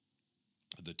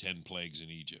 The 10 plagues in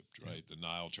Egypt, right? The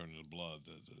Nile turning to blood,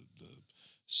 the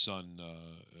sun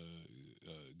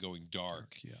going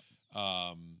dark. Yeah.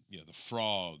 The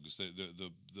frogs,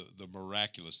 the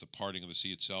miraculous, the parting of the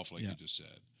sea itself, like you just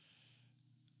said.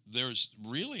 There's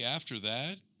really, after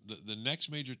that, the next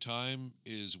major time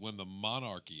is when the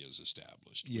monarchy is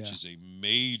established, which is a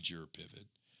major pivot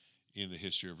in the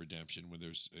history of redemption, when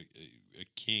there's a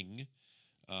king,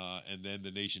 and then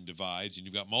the nation divides, and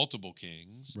you've got multiple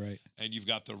kings, right? And you've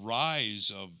got the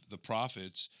rise of the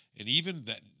prophets, and even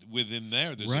that within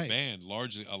there's a band,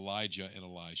 largely Elijah and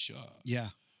Elisha. Yeah.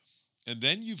 And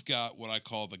then you've got what I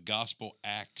call the gospel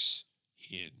acts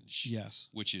hinge,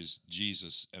 which is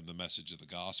Jesus and the message of the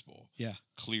gospel,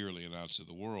 clearly announced to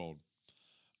the world.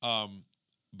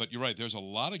 But you're right, there's a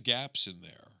lot of gaps in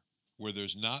there where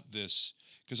there's not this,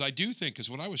 because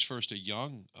when I was first a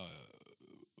young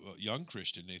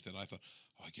Christian, Nathan, I thought,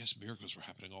 I guess miracles were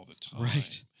happening all the time,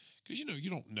 right? Because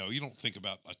you don't think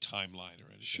about a timeline or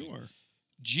anything. Sure.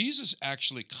 Jesus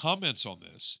actually comments on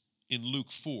this in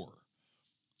Luke 4,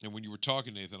 and when you were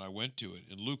talking, Nathan, I went to it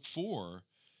in Luke 4.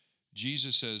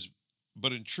 Jesus says,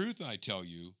 "But in truth I tell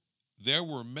you, there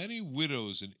were many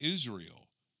widows in Israel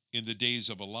in the days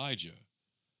of Elijah."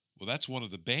 Well, that's one of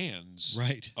the bands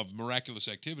of miraculous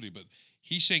activity. But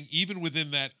he's saying even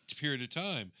within that period of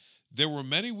time, there were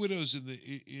many widows in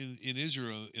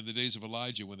Israel in the days of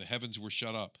Elijah when the heavens were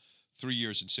shut up 3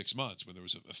 years and 6 months, when there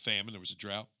was a famine, there was a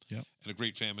drought, and a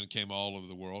great famine came all over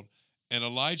the world. And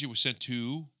Elijah was sent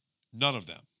to none of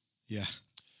them,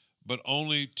 but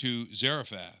only to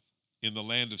Zarephath in the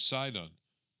land of Sidon,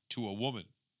 to a woman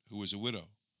who was a widow.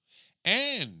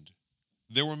 And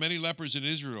there were many lepers in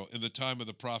Israel in the time of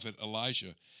the prophet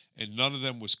Elisha, and none of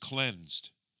them was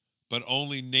cleansed, but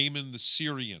only Naaman the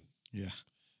Syrian,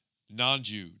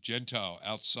 non-Jew, Gentile,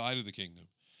 outside of the kingdom.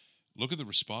 Look at the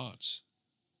response.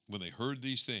 When they heard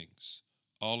these things,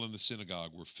 all in the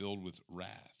synagogue were filled with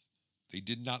wrath. They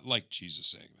did not like Jesus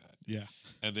saying that. Yeah.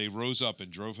 And they rose up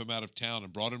and drove him out of town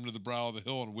and brought him to the brow of the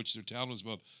hill on which their town was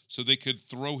built, so they could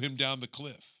throw him down the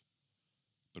cliff.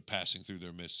 But passing through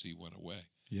their midst, he went away.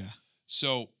 Yeah.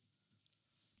 So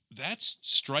that's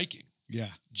striking. Yeah.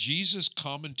 Jesus'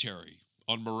 commentary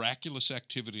on miraculous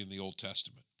activity in the Old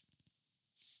Testament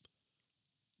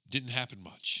didn't happen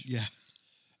much. Yeah.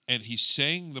 And he's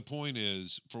saying the point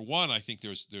is, for one, I think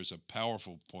there's a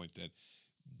powerful point that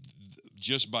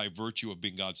just by virtue of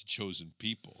being God's chosen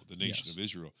people, the nation Yes. of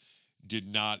Israel did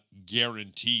not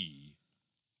guarantee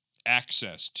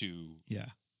access to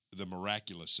the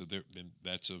miraculous. So there,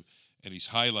 and he's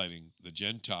highlighting the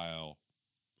Gentile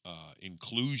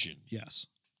inclusion Yes.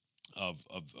 of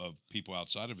people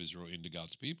outside of Israel into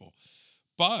God's people.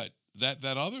 But that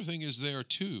other thing is there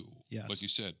too. Yes. Like you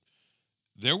said,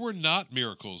 there were not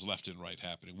miracles left and right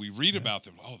happening. We read about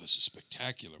them. Oh, this is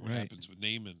spectacular. What happens with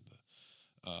Naaman,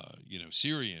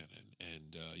 Syrian,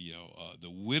 and the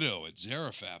widow at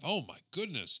Zarephath. Oh my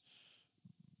goodness!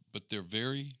 But they're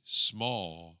very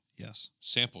small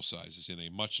sample sizes in a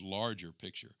much larger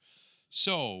picture.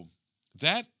 So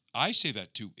that I say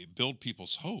that to build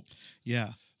people's hope.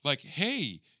 Yeah. Like,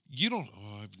 hey, you don't.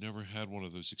 Oh, I've never had one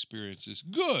of those experiences.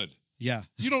 Good. Yeah.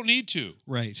 You don't need to.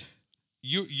 Right.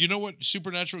 You know what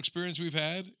supernatural experience we've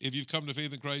had? If you've come to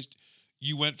faith in Christ,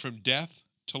 you went from death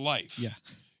to life. Yeah.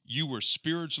 You were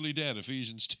spiritually dead,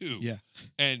 Ephesians 2. Yeah.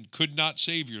 And could not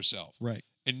save yourself. Right.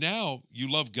 And now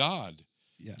you love God.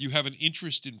 Yeah. You have an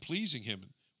interest in pleasing him.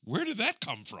 Where did that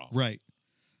come from? Right.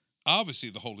 Obviously,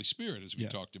 the Holy Spirit, as we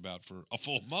talked about for a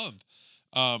full month.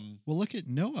 Well, look at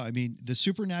Noah. I mean, the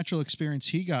supernatural experience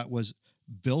he got was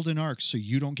build an ark so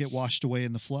you don't get washed away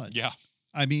in the flood. Yeah.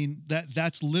 I mean,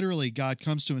 that's literally God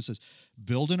comes to him and says,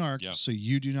 build an ark so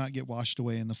you do not get washed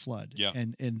away in the flood. Yeah.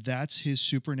 And that's his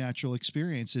supernatural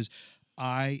experience is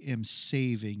I am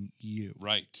saving you.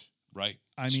 Right.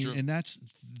 I mean, true. And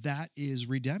that is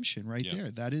redemption right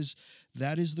there. That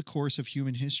is the course of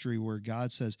human history where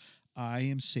God says, I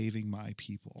am saving my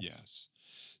people. Yes.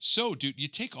 So, dude, you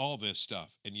take all this stuff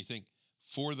and you think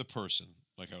for the person,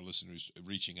 like our listeners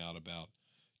reaching out about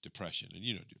depression, and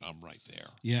dude, I'm right there.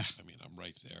 Yeah. I mean, I'm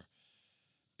right there.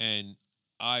 And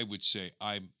I would say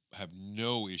I have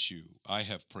no issue. I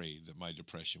have prayed that my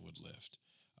depression would lift.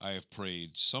 I have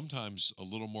prayed sometimes a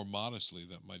little more modestly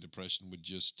that my depression would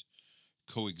just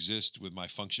coexist with my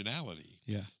functionality.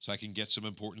 Yeah. So I can get some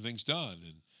important things done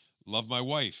and love my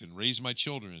wife and raise my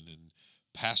children and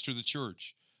pastor the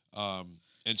church.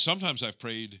 And sometimes I've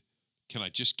prayed, can I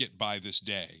just get by this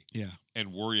day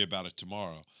and worry about it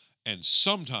tomorrow? And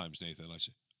sometimes, Nathan, I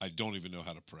say, I don't even know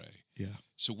how to pray. Yeah.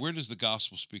 So where does the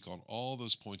gospel speak on all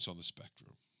those points on the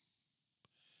spectrum?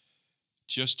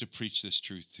 Just to preach this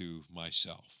truth to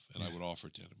myself, and I would offer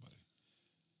it to anybody.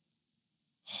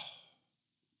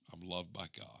 I'm loved by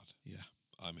God. Yeah.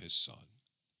 I'm his son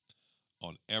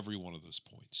on every one of those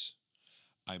points.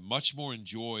 I much more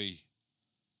enjoy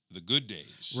the good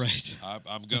days. Right.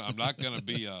 I'm not gonna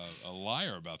be a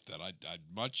liar about that. I'd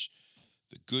much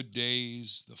the good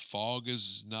days. The fog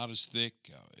is not as thick.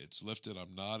 It's lifted.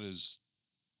 I'm not as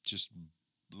just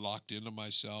locked into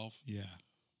myself. Yeah.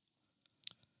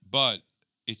 But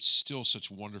it's still such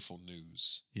wonderful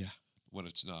news. Yeah. When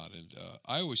it's not, and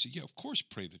I always say, of course,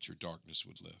 pray that your darkness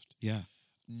would lift. Yeah.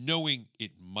 Knowing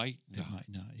it might not. It might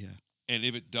not. Yeah. And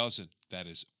if it doesn't, that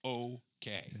is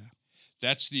okay. Yeah.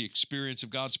 That's the experience of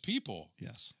God's people.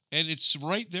 Yes. And it's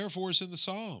right there for us in the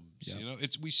Psalms. Yeah.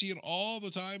 We see it all the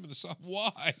time in the Psalm.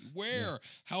 Why? Where? Yeah.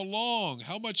 How long?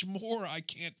 How much more? I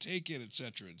can't take it,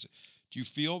 etc. Do you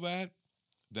feel that?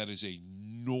 That is a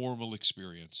normal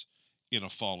experience in a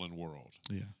fallen world.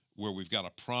 Yeah. Where we've got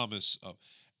a promise of,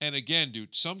 and again,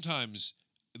 dude, sometimes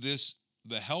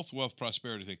the health, wealth,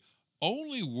 prosperity thing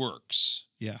only works.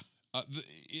 Yeah.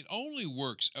 It only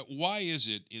works. Why is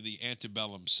it in the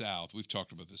antebellum South? We've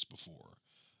talked about this before.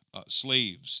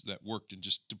 Slaves that worked in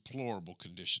just deplorable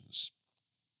conditions.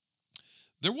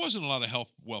 There wasn't a lot of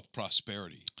health, wealth,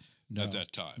 prosperity at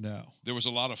that time. No. There was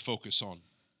a lot of focus on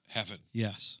heaven.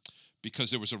 Yes. Because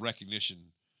there was a recognition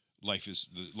the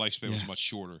lifespan was much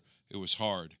shorter. It was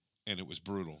hard and it was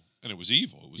brutal and it was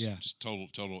evil. It was just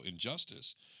total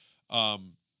injustice.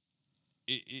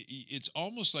 It's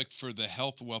almost like for the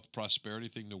health, wealth, prosperity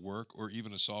thing to work, or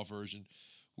even a soft version,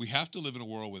 we have to live in a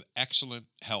world with excellent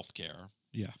health care.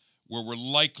 Yeah. Where we're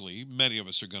likely, many of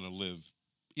us are going to live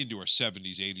into our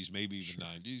 70s, 80s, maybe even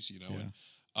 90s,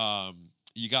 And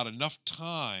you got enough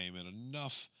time and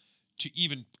enough to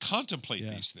even contemplate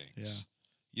these things.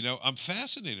 Yeah. I'm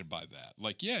fascinated by that.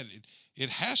 Like, it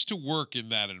has to work in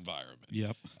that environment.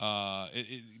 Yep.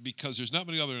 Because there's not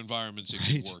many other environments it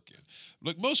Right. can work in.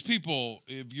 Look, most people,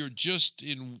 if you're just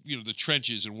in the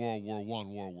trenches in World War I,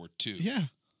 World War II, Yeah.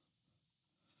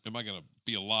 am I going to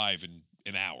be alive in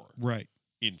an hour, Right.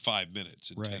 in 5 minutes,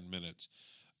 in Right. 10 minutes?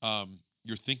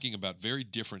 You're thinking about very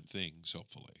different things,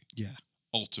 hopefully, Yeah.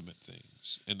 ultimate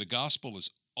things. And the gospel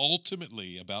is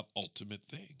ultimately about ultimate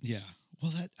things. Yeah.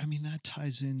 Well, that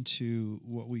ties into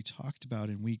what we talked about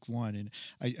in week 1. And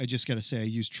I just got to say, I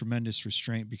used tremendous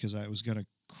restraint because I was going to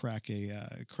crack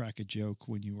a joke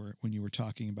when you were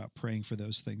talking about praying for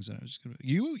those things. And I was going to,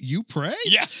 you pray?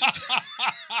 Yeah.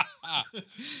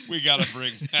 We got to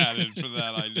bring that in for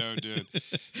that. I know, dude.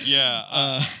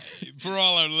 Yeah. For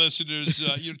all our listeners,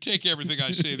 take everything I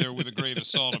say there with a grain of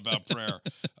salt about prayer.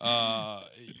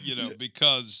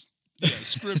 Because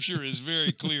Scripture is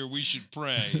very clear. We should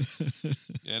pray.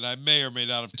 And I may or may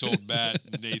not have told Matt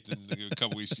and Nathan a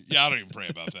couple weeks ago. Yeah, I don't even pray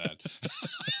about that.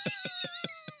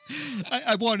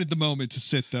 I wanted the moment to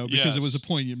sit though because it was a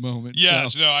poignant moment.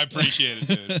 Yes, so. no, I appreciate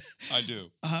it, dude. I do.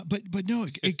 But no,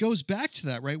 it goes back to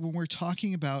that, right? When we're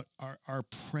talking about our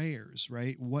prayers,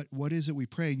 right? What is it we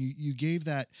pray? And you gave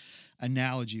that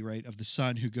analogy, right, of the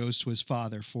son who goes to his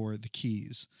father for the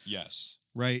keys. Yes.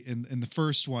 Right? And the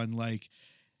first one, like,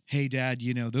 hey, Dad,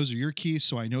 those are your keys,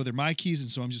 so I know they're my keys, and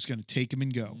so I'm just going to take them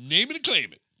and go. Name it and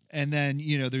claim it. And then,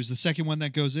 there's the second one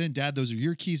that goes in, Dad, those are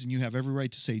your keys, and you have every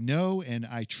right to say no, and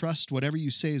I trust whatever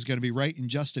you say is going to be right and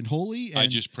just and holy. And, I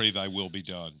just pray thy will be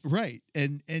done. Right.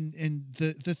 And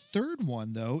the third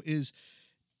one, though, is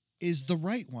the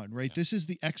right one, right? Yeah. This is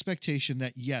the expectation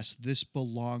that, yes, this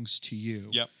belongs to you.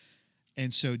 Yep.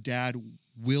 And so, Dad,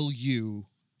 will you,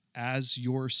 as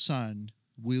your son,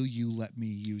 will you let me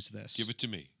use this? Give it to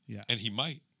me. Yeah. And he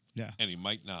might. Yeah. And he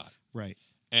might not. Right.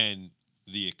 And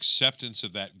the acceptance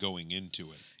of that going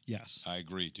into it. Yes. I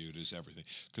agree, dude, is everything.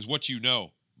 Because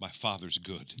my father's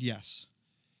good. Yes.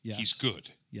 Yes. He's good.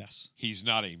 Yes. He's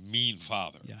not a mean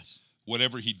father. Yes.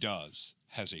 Whatever he does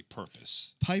has a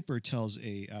purpose.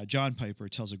 John Piper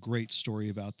tells a great story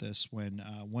about this when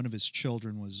one of his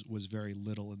children was very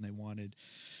little and they wanted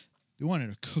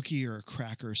a cookie or a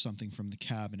cracker or something from the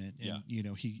cabinet. And,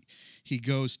 he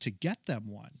goes to get them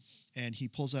one and he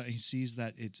pulls out and he sees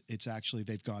that it's actually,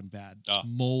 they've gone bad. It's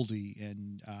moldy.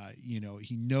 And,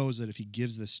 he knows that if he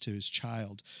gives this to his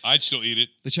child, I'd still eat it.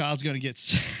 the child's going to get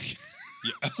sick.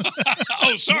 Yeah.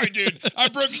 Oh, sorry, dude. I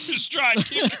broke your stride.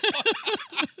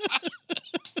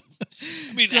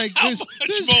 I mean, Like, how much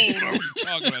mold are we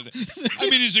talking about? I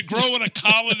mean, is it growing a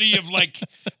colony of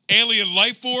alien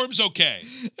life forms? Okay,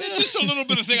 it's just a little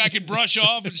bit of thing I can brush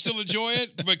off and still enjoy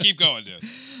it. But keep going,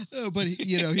 dude. But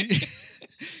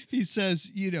he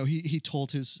says, he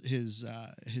told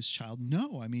his child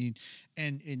no. I mean,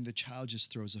 and the child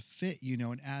just throws a fit,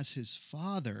 and as his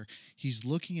father, he's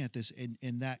looking at this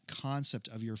and that concept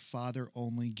of your father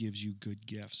only gives you good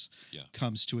gifts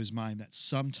comes to his mind, that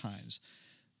sometimes,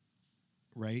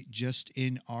 right, just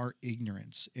in our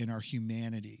ignorance, in our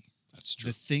humanity, that's true.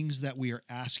 the things that we are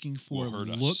asking for Will hurt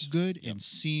look us. good and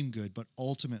seem good, but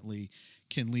ultimately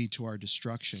can lead to our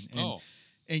destruction.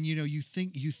 And you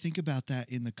think about that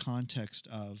in the context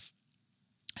of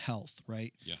health,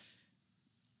 right? Yeah.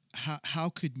 How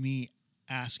could me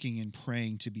asking and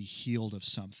praying to be healed of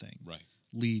something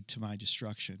lead to my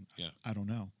destruction? Yeah. I don't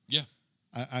know. Yeah.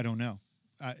 I don't know.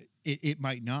 It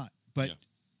might not, but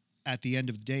at the end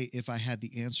of the day, if I had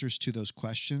the answers to those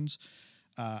questions,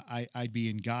 I'd be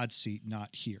in God's seat, not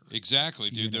here. Exactly,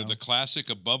 dude. They're the classic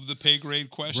above the pay grade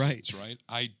questions, right?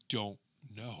 I don't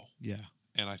know. Yeah.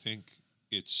 And I think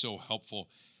it's so helpful.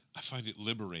 I find it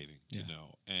liberating to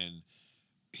know. And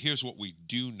here's what we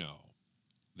do know.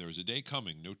 There is a day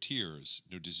coming, no tears,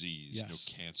 no disease, no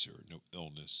cancer, no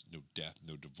illness, no death,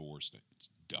 no divorce. It's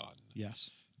done.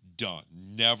 Yes. Done.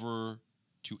 Never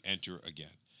to enter again.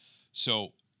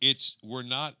 So we're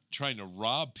not trying to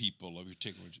rob people of your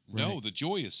takeaway. Right. No, the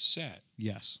joy is set.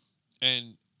 Yes.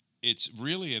 And it's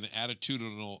really an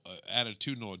attitudinal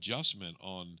adjustment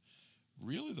on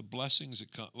really the blessings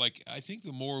that come. Like, I think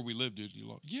the more we live, dude,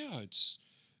 it's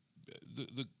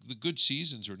the good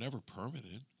seasons are never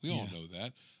permanent. We all know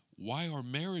that. Why are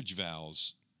marriage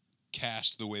vows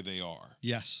cast the way they are?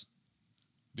 Yes.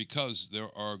 Because there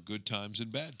are good times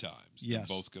and bad times. Yes.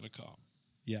 They're both going to come.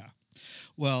 Yeah.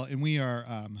 Well, and we are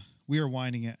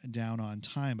winding it down on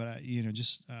time, but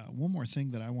just one more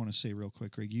thing that I want to say real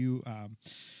quick, Greg. You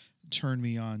turned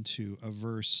me on to a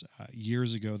verse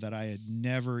years ago that I had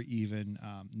never even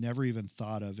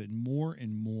thought of, and more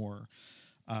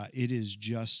it is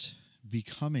just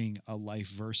becoming a life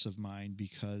verse of mine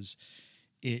because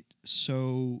it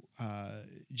so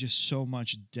just so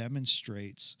much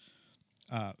demonstrates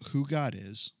who God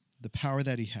is, the power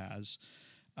that He has,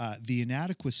 the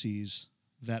inadequacies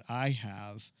that I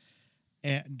have,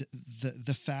 and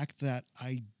the fact that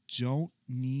I don't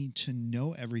need to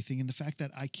know everything, and the fact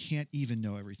that I can't even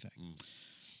know everything.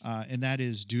 And that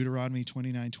is Deuteronomy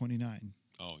 29:29.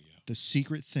 Oh, yeah. The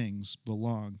secret things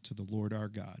belong to the Lord our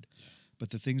God. Yeah.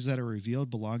 But the things that are revealed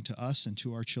belong to us and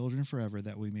to our children forever,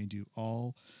 that we may do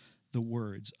all the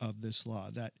words of this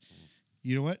law. That,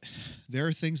 you know what? There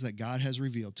are things that God has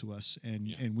revealed to us,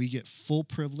 and we get full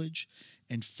privilege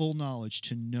and full knowledge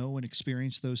to know and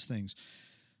experience those things.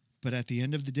 But at the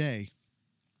end of the day,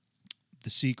 the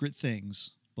secret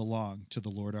things belong to the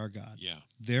Lord our God. Yeah.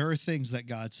 There are things that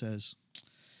God says,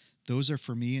 those are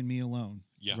for me and me alone.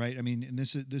 Yeah. Right? I mean, and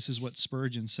this is what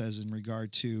Spurgeon says in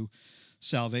regard to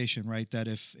salvation, right? That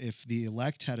if the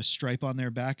elect had a stripe on their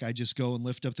back, I just go and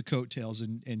lift up the coattails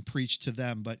and preach to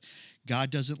them. But God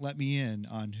doesn't let me in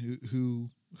on who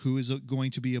is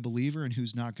going to be a believer and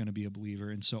who's not going to be a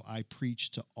believer. And so I preach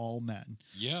to all men.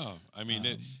 Yeah. I mean,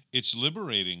 it's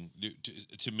liberating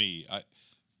to me.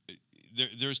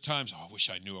 There's times, I wish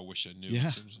I knew.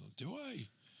 Yeah. Do I?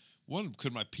 One,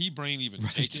 could my pea brain even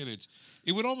take it?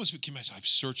 It would almost be, can you imagine, I've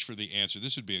searched for the answer.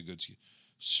 This would be a good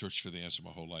search for the answer my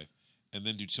whole life. And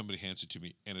then somebody hands it to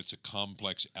me, and it's a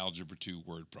complex Algebra 2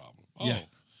 word problem. Oh, yeah.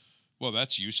 Well,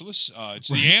 that's useless. It's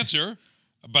the answer,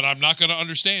 but I'm not going to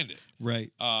understand it.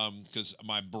 Right. Because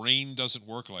my brain doesn't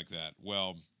work like that.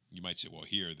 Well, you might say, well,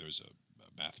 here, there's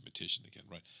a mathematician again,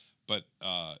 right? But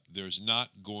there's not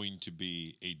going to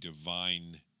be a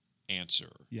divine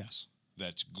answer. Yes.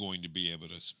 That's going to be able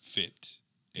to fit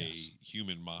a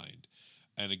human mind.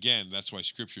 And again, that's why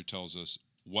Scripture tells us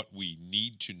what we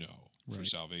need to know for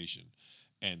salvation.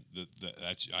 And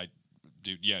I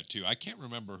can't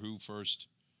remember who first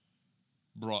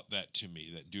brought that to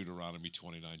me, that Deuteronomy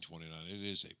 29:29. It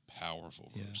is a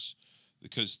powerful verse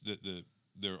because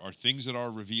there are things that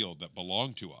are revealed that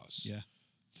belong to us. Yeah.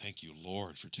 Thank you,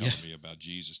 Lord, for telling me about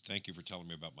Jesus. Thank you for telling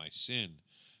me about my sin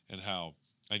and how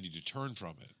I need to turn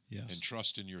from it and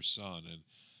trust in your Son. And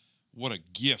what a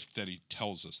gift that He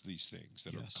tells us these things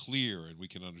that are clear and we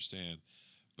can understand.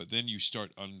 But then you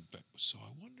start, so I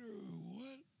wonder,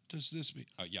 what does this mean?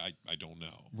 I don't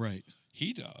know. Right.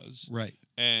 He does. Right.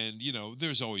 And,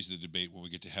 there's always the debate when we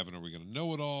get to heaven, are we going to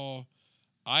know it all?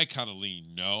 I kind of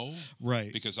lean no.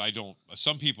 Right. Because I don't,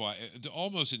 some people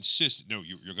almost insist, no,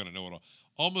 you're going to know it all.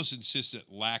 Almost insist that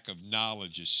lack of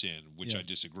knowledge is sin, which I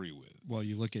disagree with. Well,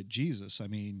 you look at Jesus. I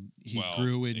mean, he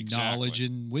grew in knowledge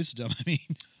and wisdom. I mean.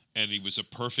 And he was a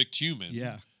perfect human.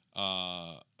 Yeah.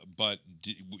 But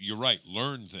you're right,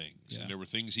 learn things. Yeah. And there were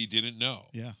things he didn't know.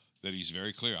 Yeah. That he's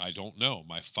very clear. I don't know.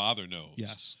 My Father knows.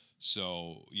 Yes.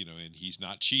 So, and he's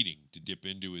not cheating to dip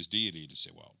into his deity to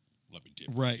say, well, let me dip.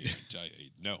 Right. And tell you,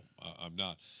 no, I'm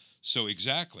not. So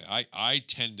exactly. I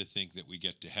tend to think that we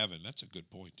get to heaven. That's a good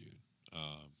point, dude.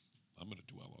 I'm going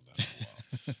to dwell on that for a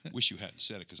while. Wish you hadn't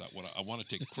said it because I want to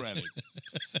take credit.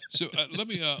 So let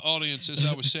me, audience, as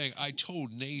I was saying, I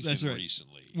told Nathan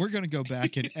recently. We're going to go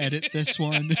back and edit this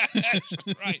one. That's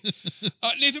right.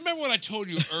 Nathan, remember when I told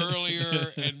you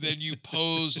earlier, and then you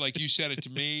posed like you said it to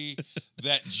me,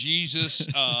 that Jesus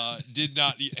did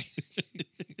not...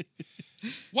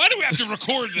 Why do we have to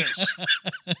record this?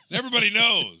 Everybody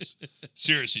knows.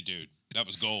 Seriously, dude, that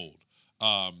was gold.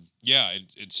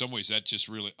 In some ways, that just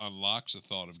really unlocks the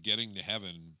thought of getting to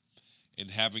heaven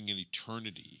and having an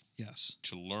eternity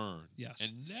to learn. Yes.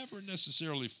 And never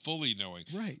necessarily fully knowing.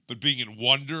 Right. But being in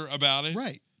wonder about it.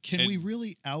 Right. Can we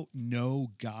really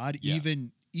out-know God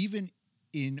even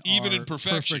in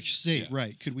perfection? Perfect state? Yeah.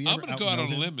 Right. Could we ever I'm going to go out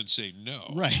on a limb and say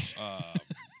no. Right.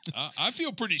 I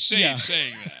feel pretty safe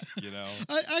saying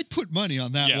that, I'd put money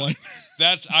on that one.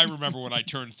 I remember when I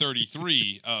turned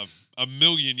 33 a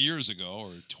million years ago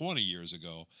or 20 years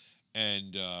ago,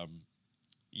 and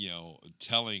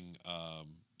telling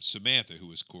Samantha, who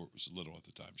was little at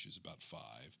the time, she was about 5,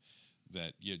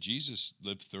 that Jesus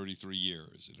lived 33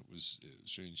 years, and it was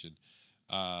strange. And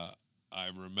I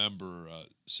remember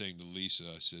saying to Lisa,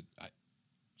 I said,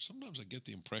 sometimes I get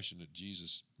the impression that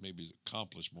Jesus maybe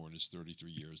accomplished more in his 33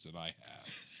 years than I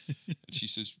have. And she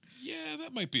says, yeah,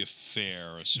 that might be a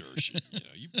fair assertion.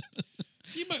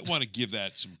 You might want to give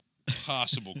that some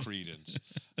possible credence.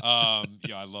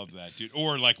 I love that, dude.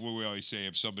 Or like what we always say,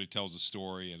 if somebody tells a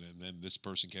story and then this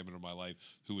person came into my life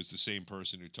who was the same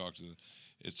person who talked to them,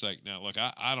 it's like, now, look,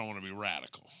 I don't want to be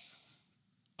radical.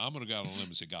 I'm going to go out on a limb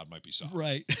and say God might be sovereign.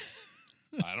 Right.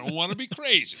 I don't want to be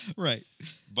crazy. Right.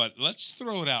 But let's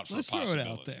throw it out for a possibility. Throw it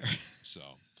out there. So,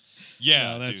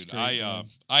 Yeah, No, that's dude. great, man.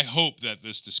 I hope that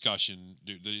this discussion,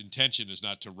 dude, the intention is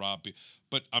not to rob,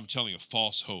 but I'm telling you,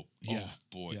 false hope. Yeah, Oh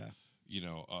boy, yeah.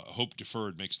 hope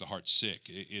deferred makes the heart sick.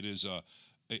 It is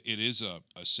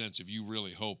a sense of you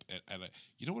really hope, and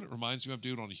you know what it reminds me of,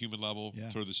 dude, on a human level. Yeah.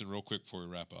 Throw this in real quick before we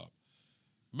wrap up.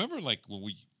 Remember, like when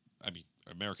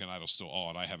American Idol's still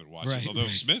on. I haven't watched Right, it, although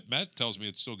right. Matt tells me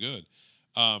it's still good.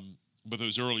 But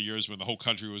those early years when the whole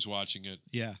country was watching it.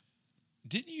 Yeah.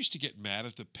 Didn't you used to get mad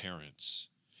at the parents?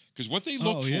 Because what they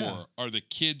look for yeah. are the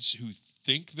kids who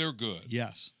think they're good.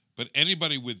 Yes. But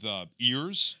anybody with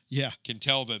ears Yeah. can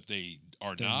tell that they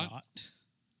are They're not.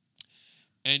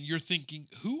 And you're thinking,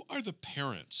 who are the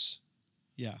parents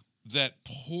Yeah. that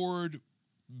poured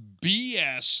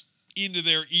BS into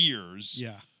their ears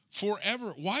Yeah.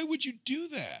 forever? Why would you do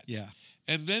that? Yeah.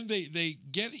 And then they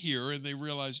get here and they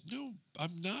realize, no,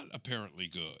 I'm not apparently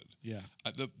good. Yeah.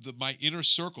 My inner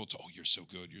circle, oh, you're so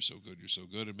good, you're so good, you're so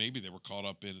good. And maybe they were caught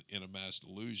up in a mass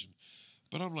delusion.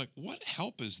 But I'm like, what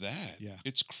help is that? Yeah.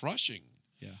 It's crushing.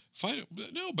 Yeah.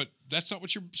 No, but that's not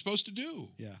what you're supposed to do.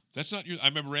 Yeah. That's not I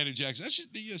remember Randy Jackson. That's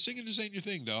just, singing just ain't your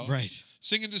thing, dog. Right.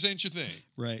 Singing just ain't your thing.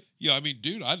 Right. Yeah, I mean,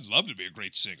 dude, I'd love to be a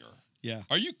great singer. Yeah.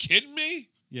 Are you kidding me?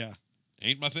 Yeah.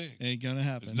 Ain't my thing. Ain't gonna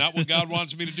happen. It's not what God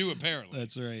wants me to do, apparently.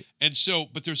 That's right. And so,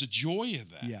 but there's a joy in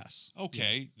that. Yes.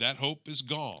 Okay, that hope is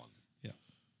gone. Yeah.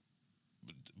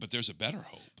 But there's a better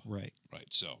hope. Right. Right.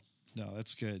 So No,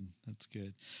 that's good. That's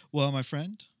good. Well, my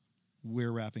friend,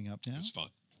 we're wrapping up now. it's fun.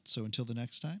 So until the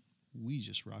next time, we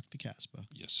just rock the Casbah.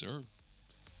 Yes, sir.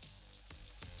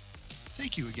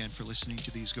 Thank you again for listening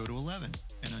to These Go to 11,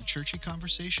 an unchurchy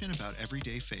conversation about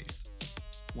everyday faith.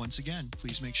 Once again,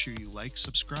 please make sure you like,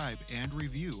 subscribe, and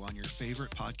review on your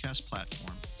favorite podcast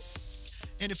platform.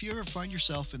 And if you ever find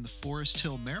yourself in the Forest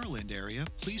Hill, Maryland area,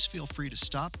 please feel free to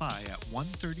stop by at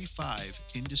 135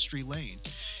 Industry Lane,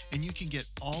 and you can get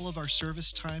all of our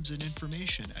service times and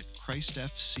information at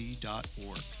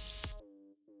christfc.org.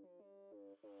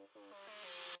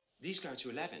 These go to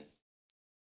 11.